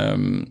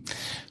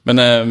 Men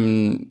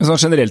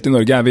sånn generelt i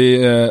Norge, vi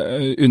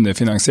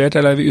underfinansiert,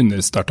 eller vi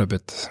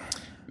understartupet?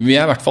 Vi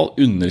i hvert fall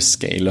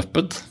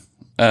underscale-upet.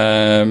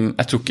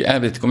 Jeg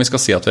vet ikke om vi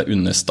skal si at vi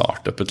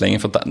understartupet lenger,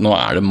 for nå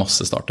det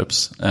masse startups.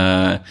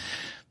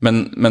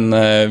 Men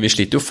vi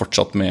sliter jo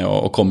fortsatt med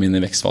å komme inn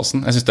i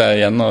vekstfasen. Jeg synes det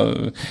igjen,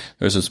 det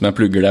høres ut som jeg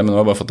plugger det, men det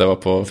var bare for at jeg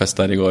var på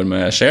fest der i går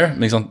med Share.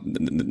 Men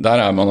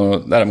der man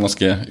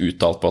ganske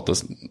uttalt på at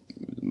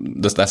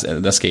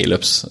det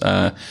scale-ups.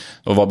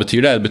 Og hva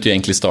betyr det? Det betyr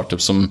egentlig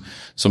startups som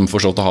for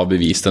så vidt har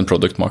bevist en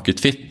product market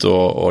fit,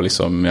 og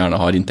liksom gjerne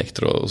har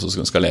inntekter og så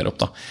skal skalere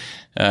opp da.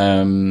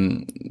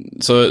 Men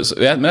jeg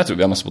tror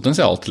vi har masse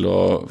potensial til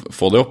å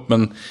få det opp,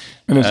 men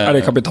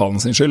det kapitalen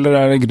sin skyld,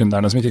 eller det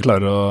gründerne som ikke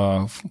klarer å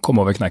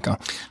komme over knekka?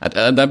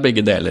 Det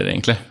begge deler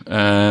egentlig,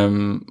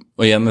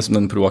 og igjen liksom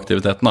den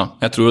proaktiviteten da.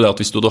 Jeg tror det at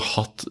hvis du hadde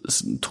hatt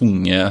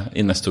tunge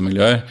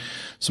investormiljøer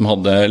som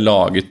hadde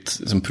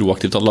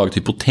proaktivt hadde laget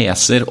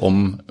hypoteser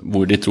om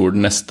hvor de tror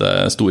den neste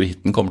store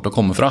hitten kommer til å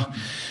komme fra,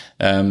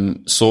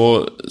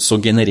 så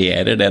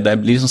genererer det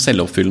blir sånn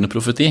selvoppfyllende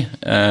profeti.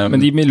 Men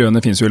de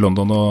miljøene finnes jo i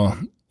London og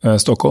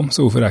Stockholm,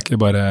 så hvorfor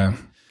ikke bare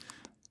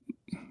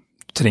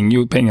trenger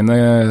jo pengene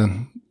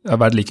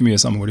verdt like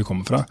mye sammen hvor de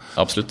kommer fra?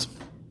 Absolutt.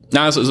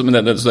 Nei, men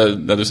det du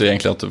sier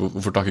egentlig at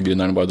hvorfor tar ikke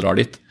gründerne bare drar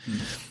dit?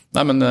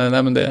 Nei, men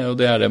det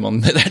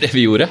det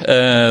vi gjorde.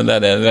 Det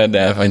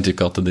jeg får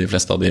inntrykk av at de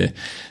fleste av de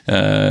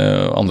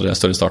andre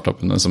større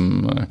startupene som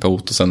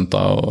Kahoot og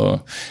Senta og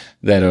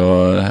dere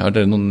har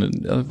dere noen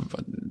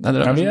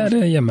vi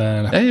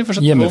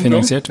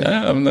hjemmefinansiert.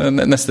 Ja,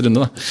 neste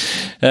runde da.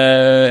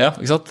 Ja,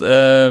 ikke sant?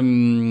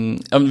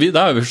 Da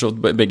vi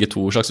forstått begge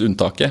to slags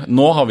unntaket.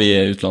 Nå har vi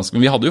utenlandske,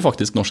 men vi hadde jo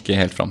faktisk norske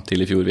helt frem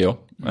til i fjor vi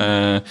også.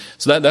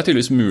 Så det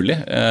tydeligvis mulig.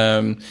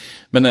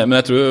 Men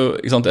jeg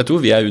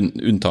tror vi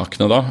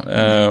unntakene da,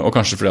 og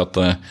kanskje fordi at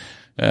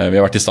vi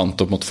har vært i stand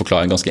til å på en måte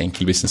forklare en ganske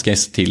enkel business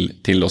case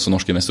til også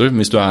norske investorer.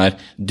 Men hvis du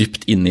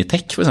dypt inne i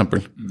tech, for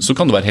eksempel, så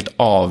kan du være helt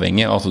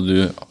avhengig av at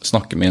du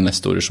snakker med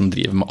investorer som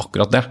driver med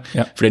akkurat det.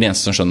 Ja. For det de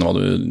eneste som skjønner hva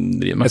du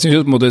driver med.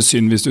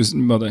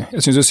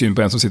 Jeg synes jo synd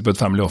på en som sitter på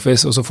et family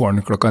office, og så får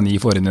han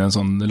 9:00 får inn en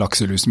sånn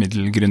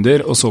lakselusmiddelgründer,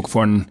 og så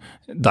får han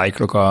deg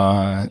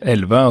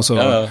 11:00, og så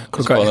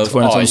 1:00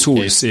 får han en sånn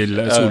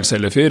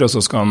solcellefyr, og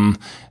så skal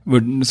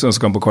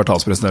han på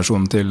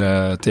kvartalspresentasjonen til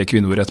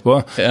Equinor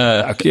etterpå. Det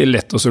ikke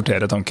lett å sortere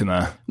balansere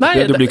tankene.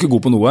 Nei, du blir ikke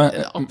god på noe.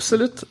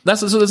 Absolutt.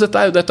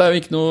 Dette er jo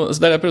ikke noe, så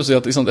det er det jeg prøver å si,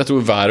 at jeg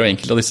tror hver og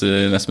enkelt av disse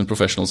investment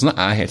professionalsene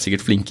er helt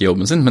sikkert flinke i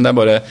jobben sin, men det er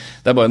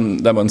bare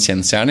en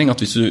kjensgjerning at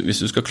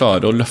hvis du skal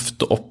klare å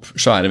løfte opp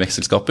svære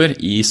vekselskaper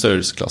i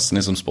størrelsesklassen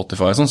liksom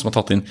Spotify og sånn, som har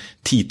tatt inn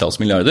titalls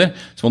milliarder,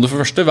 så må du for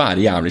det første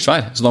være jævlig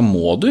svær. Så da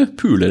må du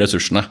pule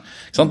ressursene.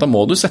 Ikke sant? Da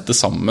må du sette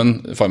sammen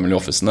family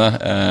officene,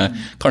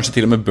 kanskje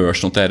til og med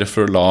børsnotere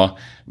for å la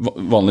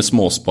vanlige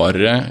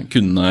småsparere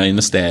kunne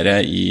investere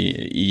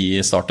i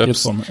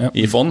startups,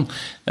 i fond.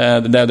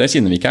 Det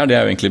Kinnevik det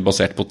er jo egentlig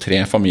basert på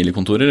 3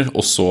 familiekontorer,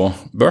 og så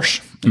børs.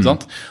 Ikke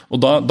sant? Og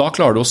da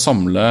klarer du å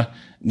samle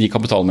de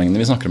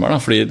kapitalmengdene vi snakker om her,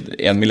 fordi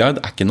 1 milliard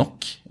er ikke nok.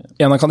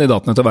 En av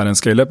kandidatene til å være en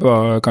scale-up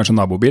var kanskje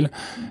Nabobil,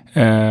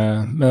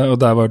 og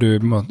der var du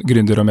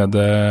gründer og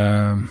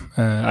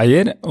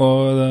medeier,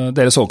 og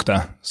dere solgte.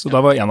 Så da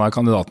var en av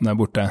kandidatene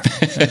borte.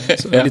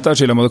 Så litt av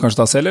skylda må du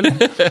kanskje ta selv, eller?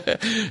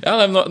 Ja,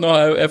 nå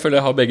jeg føler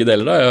jeg har begge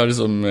deler da. Jeg har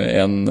liksom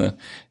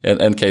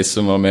en case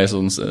som var mer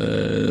sånn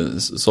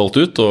solgt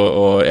ut,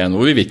 og en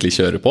hvor vi virkelig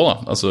kjører på da.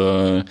 Altså,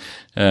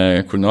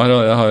 Kulinar,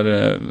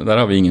 der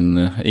har vi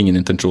ingen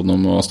intensjon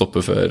om å stoppe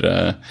før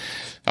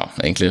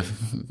egentlig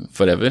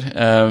forever.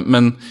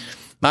 Men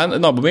nei,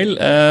 Nabobil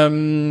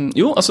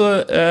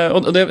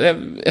og det,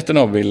 etter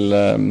Nabobil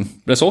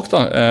ble solgt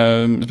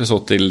ble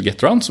solgt til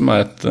GetRound, som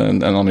er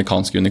en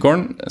amerikansk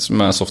unicorn som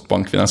er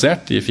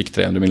SoftBank-finansiert. De fikk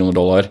 $300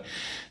 millioner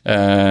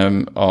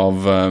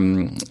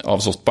av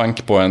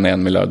SoftBank på en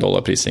 $1 milliard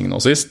prising nå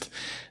sist.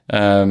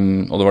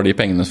 Og det var de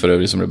pengene for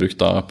øvrig som ble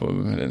brukt da på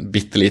en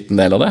bitteliten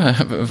del av det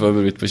for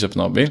å kjøpe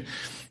Nabobil.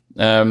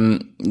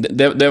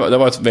 Det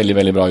var et veldig,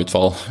 veldig bra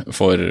utfall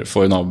for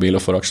Nabobil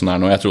og for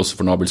aksjonærene, og jeg tror også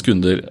for Nabobils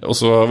kunder. Og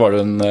så var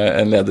det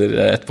en leder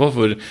etterpå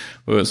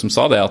som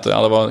sa det, at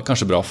det var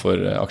kanskje bra for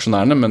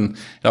aksjonærene, men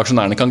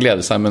aksjonærene kan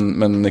glede seg,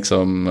 men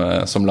liksom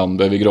som land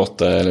bør vi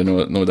gråte, eller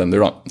noe den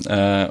dur da.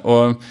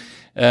 Og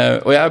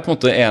jeg er på en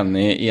måte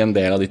enig i en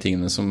del av de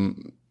tingene som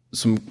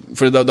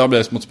for da ble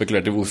jeg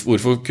spekulert i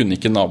hvorfor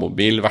kunne ikke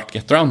Nabobil vært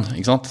GetRound,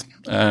 ikke sant?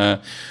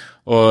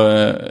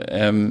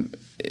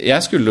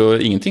 Jeg skulle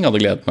jo ingenting hadde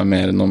gledet meg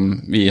mer enn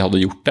om vi hadde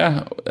gjort det,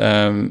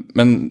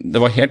 men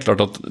det var helt klart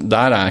at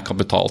der er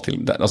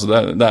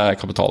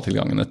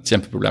kapitaltilgangen et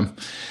kjempeproblem.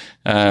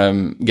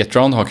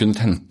 GetRound har kunnet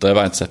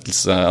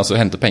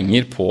hente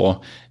penger på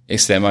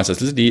ekstreme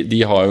verdsettelser. De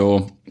har jo,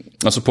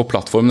 altså på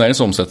plattformen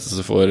deres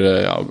omsettelse for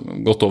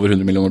godt over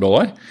 $100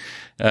 millioner.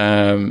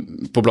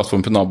 På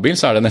plattformen på Nabobil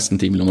så er det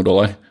nesten $10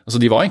 millioner. Altså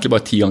de var egentlig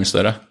bare 10 ganger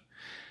større.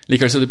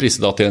 Likevel så er de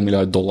priset da til $1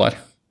 milliard,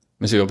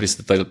 mens vi var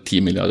priset til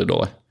 $10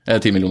 millioner.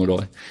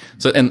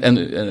 Så en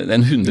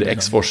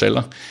 100x forskjell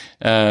da.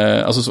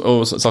 Og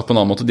sagt på en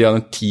annen måte, de har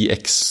en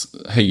 10x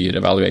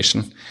høyere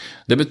valuation.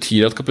 Det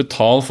betyr at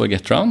kapital for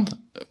GetRound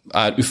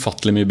er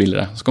ufattelig mye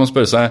billigere. Så kan man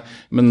spørre seg,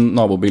 men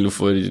Nabobil,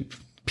 hvorfor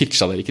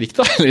pitcha dere ikke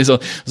riktig da? Altså,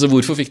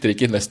 hvorfor fikk dere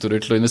ikke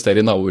investorer til å investere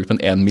i Nabobil på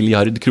en $1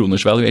 milliard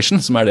valuation,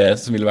 som er det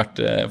som ville vært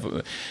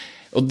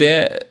og det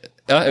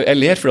jeg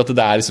ler for at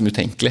det er liksom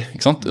utenkelig,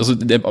 ikke sant? Altså,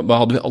 det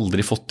hadde vi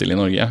aldri fått til i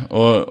Norge,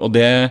 og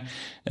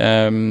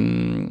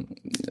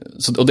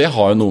det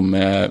har jo noe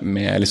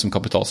med liksom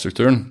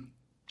kapitalstrukturen.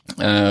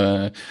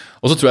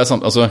 Og så tror jeg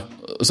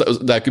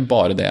det er ikke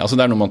bare det, altså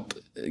det er noe med at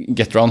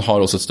GetRound har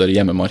også et større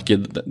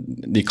hjemmemarked.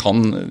 De kan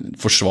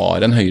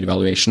forsvare en høyere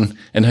valuation,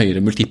 en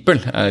høyere multiple,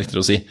 er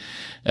riktig å si,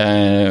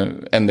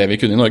 enn det vi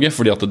kunne i Norge,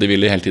 fordi at det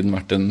ville hele tiden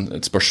vært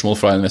et spørsmål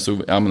fra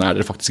investor, men er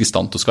dere faktisk i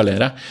stand til å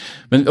skalere?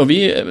 Og vi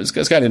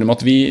skal ærlig med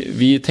at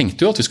vi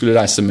tenkte jo at vi skulle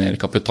reise mer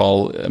kapital,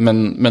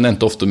 men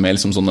endte ofte med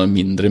liksom sånne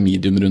mindre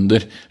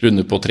medium-runder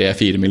på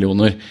 3-4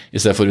 millioner, i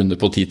stedet for runder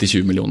på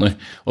 10-20 millioner.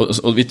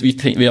 Og vi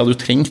hadde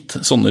jo trengt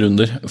sånne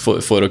runder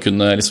for å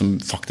kunne liksom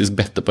faktisk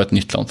bette på et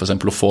nytt land, for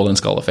eksempel, og få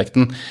den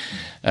skalaeffekten.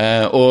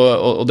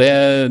 Og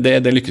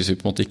det lykkes vi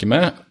på en måte ikke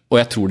med, og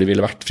jeg tror det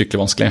ville vært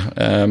fryktelig vanskelig.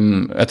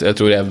 Jeg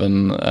tror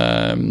Even,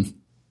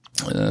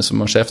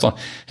 som er sjef da,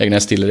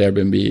 Hegnes tidligere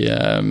Airbnb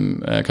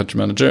country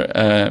manager,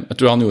 jeg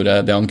tror han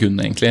gjorde det han kunne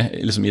egentlig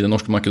liksom i det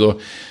norske markedet,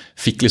 og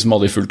fikk liksom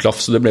aldri full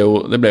klaff, så det ble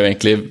jo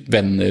egentlig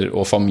venner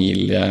og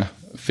familie,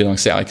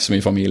 finansiert ikke så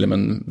mye familie,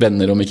 men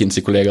venner og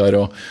McKinsey-kollegaer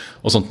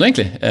og sånt nå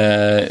egentlig,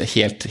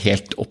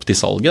 helt opp til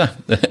salget,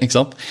 ikke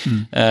sant?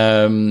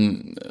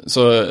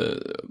 Så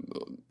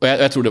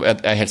jeg tror jeg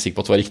er helt sikker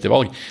på at det var riktig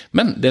valg.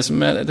 Men det som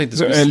jeg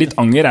tenkte... Litt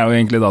anger er jo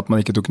egentlig da at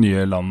man ikke tok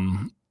nye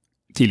land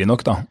tidlig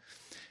nok da.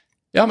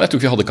 Ja, men jeg tror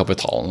ikke vi hadde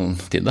kapitalen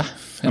til det.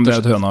 Men det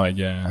er et høna og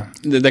egg...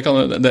 Det kan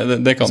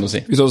du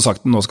si. Hvis du hadde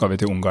sagt nå skal vi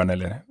til Ungarn,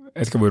 eller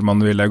jeg vet ikke hvor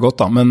man ville gått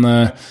da, men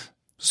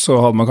så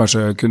hadde man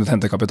kanskje kunnet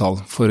hente kapital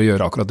for å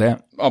gjøre akkurat det.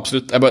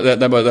 Absolutt.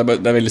 Det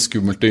er veldig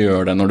skummelt å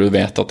gjøre det når du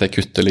vet at det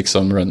kutter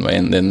liksom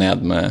runwayen din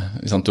ned med,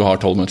 du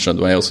har 12 måneders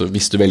runway, og så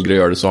hvis du velger å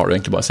gjøre det, så har du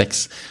egentlig bare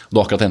 6, og du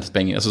har akkurat hentet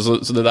penger.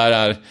 Så det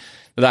der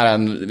Det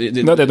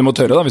er det du må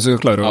tørre da, hvis du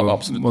skal klare å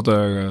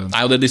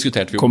Nei, og det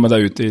diskuterte vi jo. Komme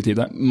deg ut i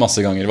tide.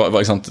 Masse ganger,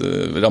 ikke sant,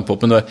 rampe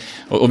opp.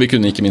 Og vi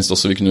kunne ikke minst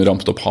også, vi kunne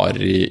rampet opp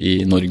harer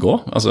i Norge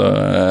også. Altså,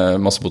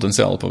 masse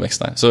potensial på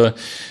vekst der.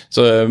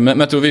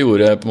 Men jeg tror vi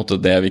gjorde på en måte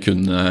det vi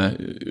kunne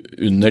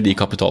under de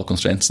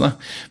kapitalkonstraintsene.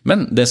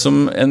 Men det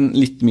som en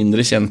litt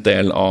mindre kjent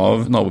del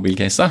av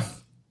nabobilcaset,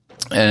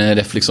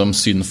 liksom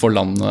synd for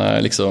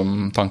landet,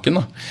 liksom tanken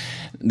da,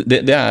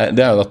 det er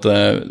jo at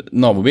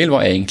Nabobil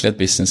var egentlig et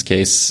business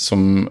case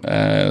som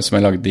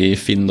jeg lagde i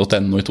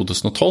finn.no i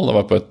 2012. Det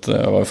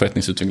var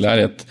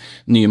forretningsutvikler i et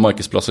nye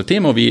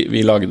markedsplasser-team, og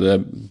vi lagde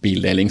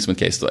bildeling som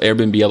et case.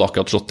 Airbnb hadde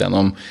akkurat slått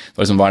gjennom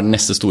hva er den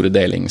neste store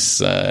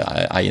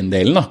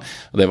delingseiendelen.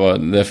 Og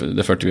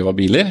det førte vi var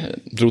biler.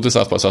 Dro til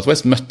South by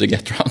Southwest, møtte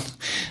GetRound,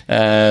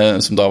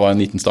 som da var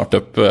en liten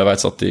startup,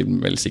 verdsatt i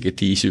vel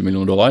sikkert $10-20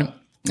 millioner.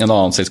 En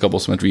annen selskap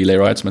også som heter Relay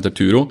Ride, som heter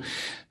Turo,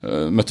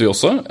 møtte vi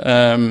også.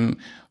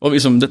 Og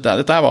liksom,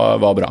 dette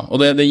var bra.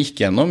 Og det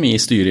gikk gjennom i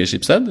styret i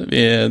Schibsted.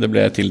 Det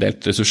ble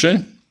tildelt ressurser,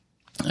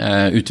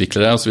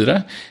 utviklere og så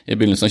videre, i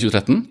begynnelsen av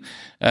 2013.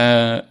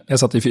 Jeg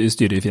satt i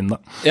styret i Finn da.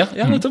 Ja,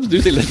 nettopp, du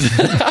tildelt.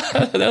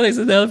 det hadde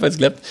jeg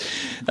faktisk glemt.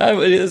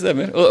 Det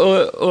stemmer.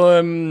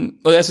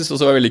 Og jeg synes det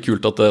også var veldig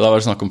kult at det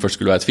var snakk om først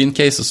skulle være et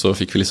Finn-case, og så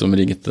fikk vi liksom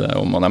rigget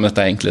om, men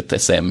dette er egentlig et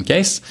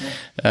SM-case,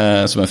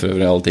 som jeg for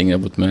øvrig alle ting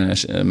jobbet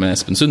med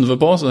Espen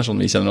Sundve på, så det er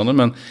sånn vi kjenner hverandre,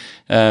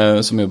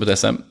 men som jobbet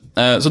SM.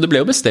 Så det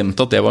ble jo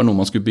bestemt at det var noe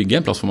man skulle bygge,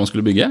 en plattform man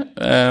skulle bygge,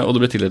 og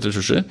det ble tildelt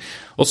ressurser.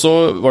 Og så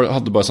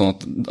hadde det bare sånn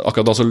at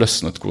akkurat da så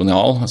løsnet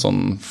Kolonial,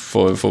 sånn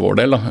for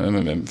vår del da,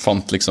 vi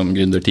fant liksom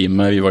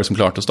gründerteamet, vi var liksom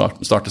klart å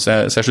starte,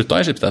 så jeg slutta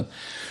i Schibsted.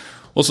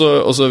 Og så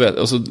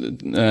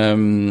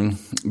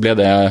ble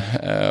det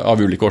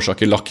av ulike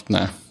årsaker lagt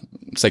ned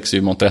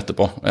 6-7 måneder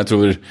etterpå. Jeg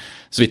tror,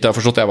 så vidt jeg har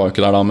forstått, jeg var jo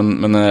ikke der da,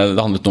 men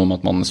det handlet noe om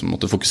at man liksom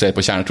måtte fokusere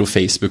på kjernen. Jeg tror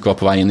Facebook var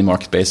på vei inn i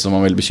Marketplace, og man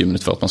var veldig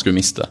bekymret for at man skulle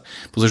miste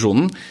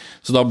posisjonen.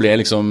 Så da ble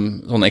liksom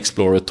sånn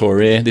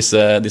exploratory,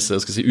 disse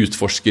skal jeg si,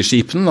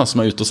 utforskerskipene da,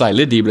 som er ute og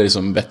seiler, de ble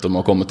liksom bedt om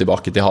å komme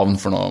tilbake til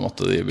havn, for nå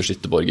måtte de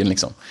beskytte borgen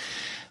liksom.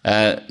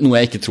 Noe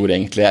jeg ikke tror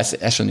egentlig,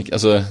 jeg skjønner ikke,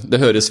 altså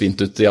det høres fint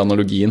ut i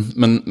analogien,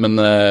 men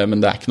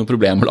det er ikke noe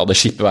problem å la det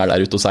skipet være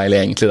der ute og seile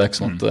egentlig, det er ikke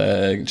sånn at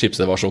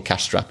skipet var så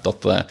cash-strapped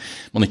at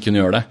man ikke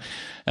kunne gjøre det.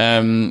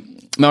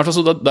 Men i hvert fall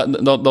så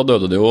da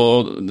døde det jo,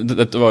 og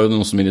dette var jo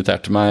noe som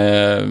irriterte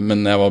meg,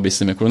 men jeg var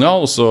busy med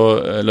Kolonial, og så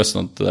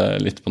løsnet det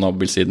litt på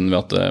nabobilsiden ved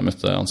at jeg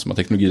møtte han som er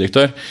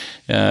teknologidirektør.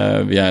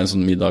 Vi er en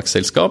sånn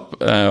middagsselskap,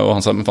 og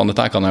han sa, men faen,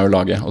 dette her kan jeg jo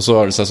lage. Og så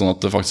var det sånn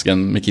at faktisk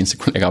en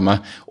McKinsey-kollega av meg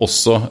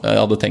også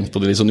hadde tenkt på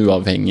det litt sånn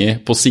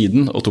uavhengig på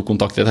siden, og tok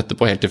kontakt rett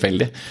etterpå, helt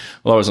tilfeldig.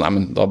 Og da var det sånn, nei,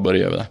 men da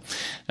bare gjør vi det.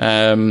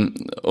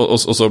 Og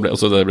så ble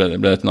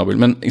det et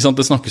nabobil. Men ikke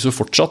sant, det snakkes jo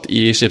fortsatt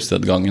i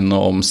Schibsted-gangen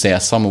om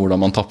Sesam, og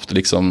hvordan man tappte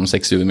liksom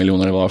 6-7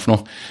 millioner eller hva det var for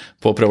noe,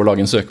 på å prøve å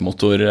lage en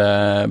søkemotor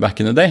back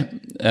in the day.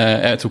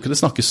 Jeg tror ikke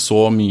det snakkes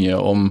så mye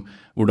om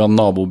hvordan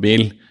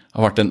nabobil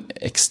har vært en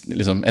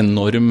liksom,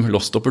 enorm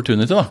lost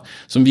opportunity da,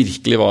 som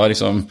virkelig var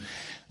liksom,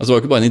 altså det var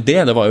jo ikke bare en idé,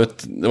 det var jo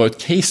et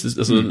case,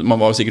 altså,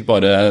 man var jo sikkert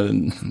bare,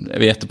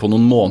 jeg vet på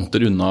noen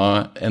måneder unna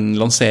en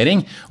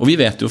lansering, og vi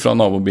vet jo fra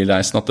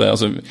nabobilreisen at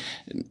altså,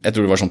 jeg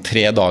tror det var sånn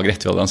 3 dager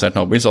etter vi hadde lansert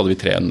nabobil, så hadde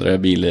vi 300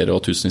 biler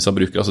og tusenvis av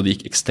brukere, altså det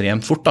gikk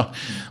ekstremt fort da,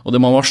 og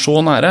det man var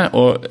så nære,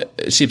 og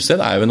Schibsted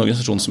er jo en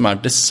organisasjon som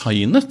er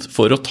designet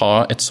for å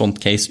ta et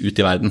sånt case ut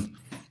i verden.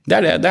 Det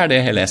er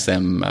det hele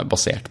SM er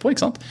basert på,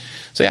 ikke sant?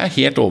 Så jeg er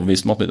helt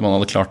overbevist om at man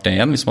hadde klart det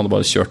igjen hvis man hadde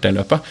bare kjørt det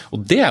løpet,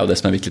 og det er jo det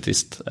som er virkelig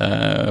trist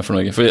for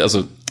Norge. For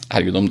altså,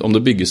 herregud, om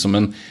det bygges som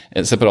en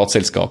separat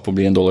selskap og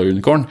blir en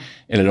dollar-unicorn,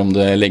 eller om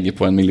det legger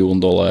på $1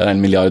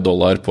 milliard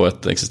på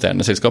et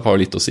eksisterende selskap, har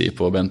jo litt å si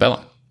på BNP da.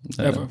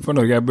 Ja, for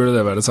Norge burde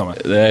det være det samme.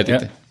 Det er helt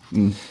riktig.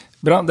 Ja.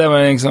 Bra, det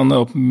var en sånn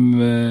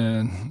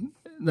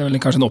det er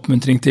vel kanskje en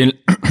oppmuntring til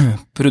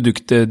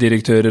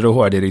produktdirektører og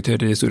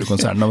HR-direktører i store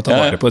konsernene å ta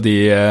vare på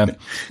de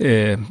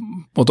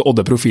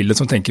Odde-profilene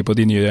som tenker på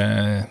de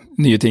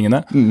nye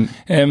tingene.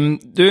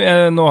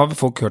 Nå har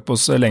folk hørt på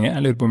oss lenge,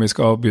 jeg lurer på om vi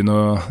skal begynne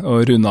å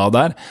runde av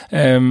der.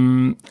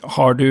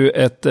 Har du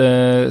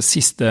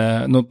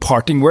noen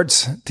parting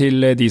words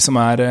til de som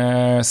er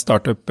i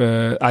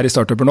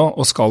startuper nå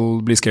og skal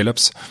bli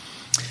scale-ups?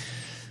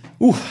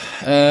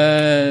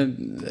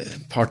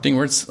 Parting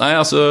words. Nei,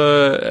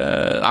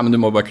 men du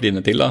må bare kline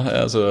til da.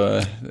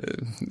 Altså,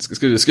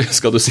 skal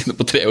du si noe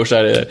på 3 år, så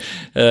er det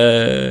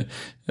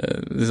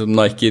liksom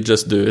Nike,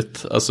 just do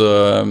it.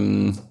 Altså,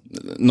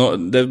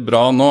 det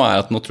bra nå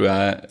er at nå tror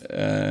jeg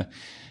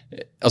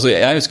altså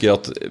jeg husker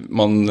at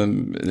man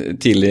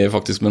tidlig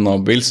faktisk med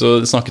Nabobil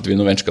så snakket vi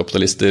noen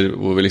venturekapitalister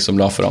hvor vi liksom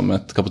la frem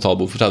et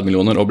kapitalbehov for 30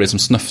 millioner og ble liksom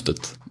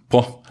snøftet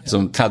på.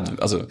 Liksom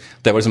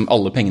det var liksom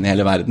alle pengene i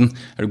hele verden.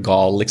 Er du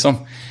gal liksom?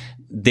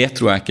 Det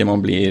tror jeg ikke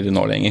man blir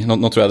nå lenger.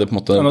 Nå tror jeg det på en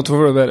måte... Ja, nå tror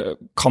jeg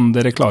kan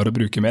dere klare å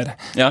bruke mer?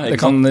 Ja, det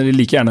kan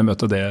like gjerne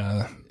møte det.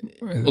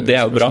 Og det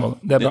er jo bra.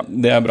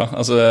 Det er bra.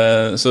 Altså,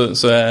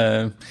 så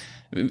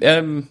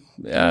jeg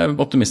er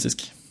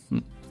optimistisk.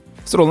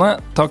 Strålende.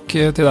 Takk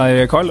til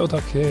deg, Carl, og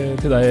takk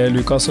til deg,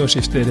 Lukas og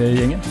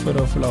Skifter-gjengen,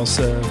 for å få la oss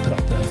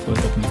prate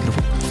for åpen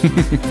mikrofon.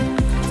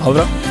 Ha det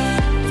bra.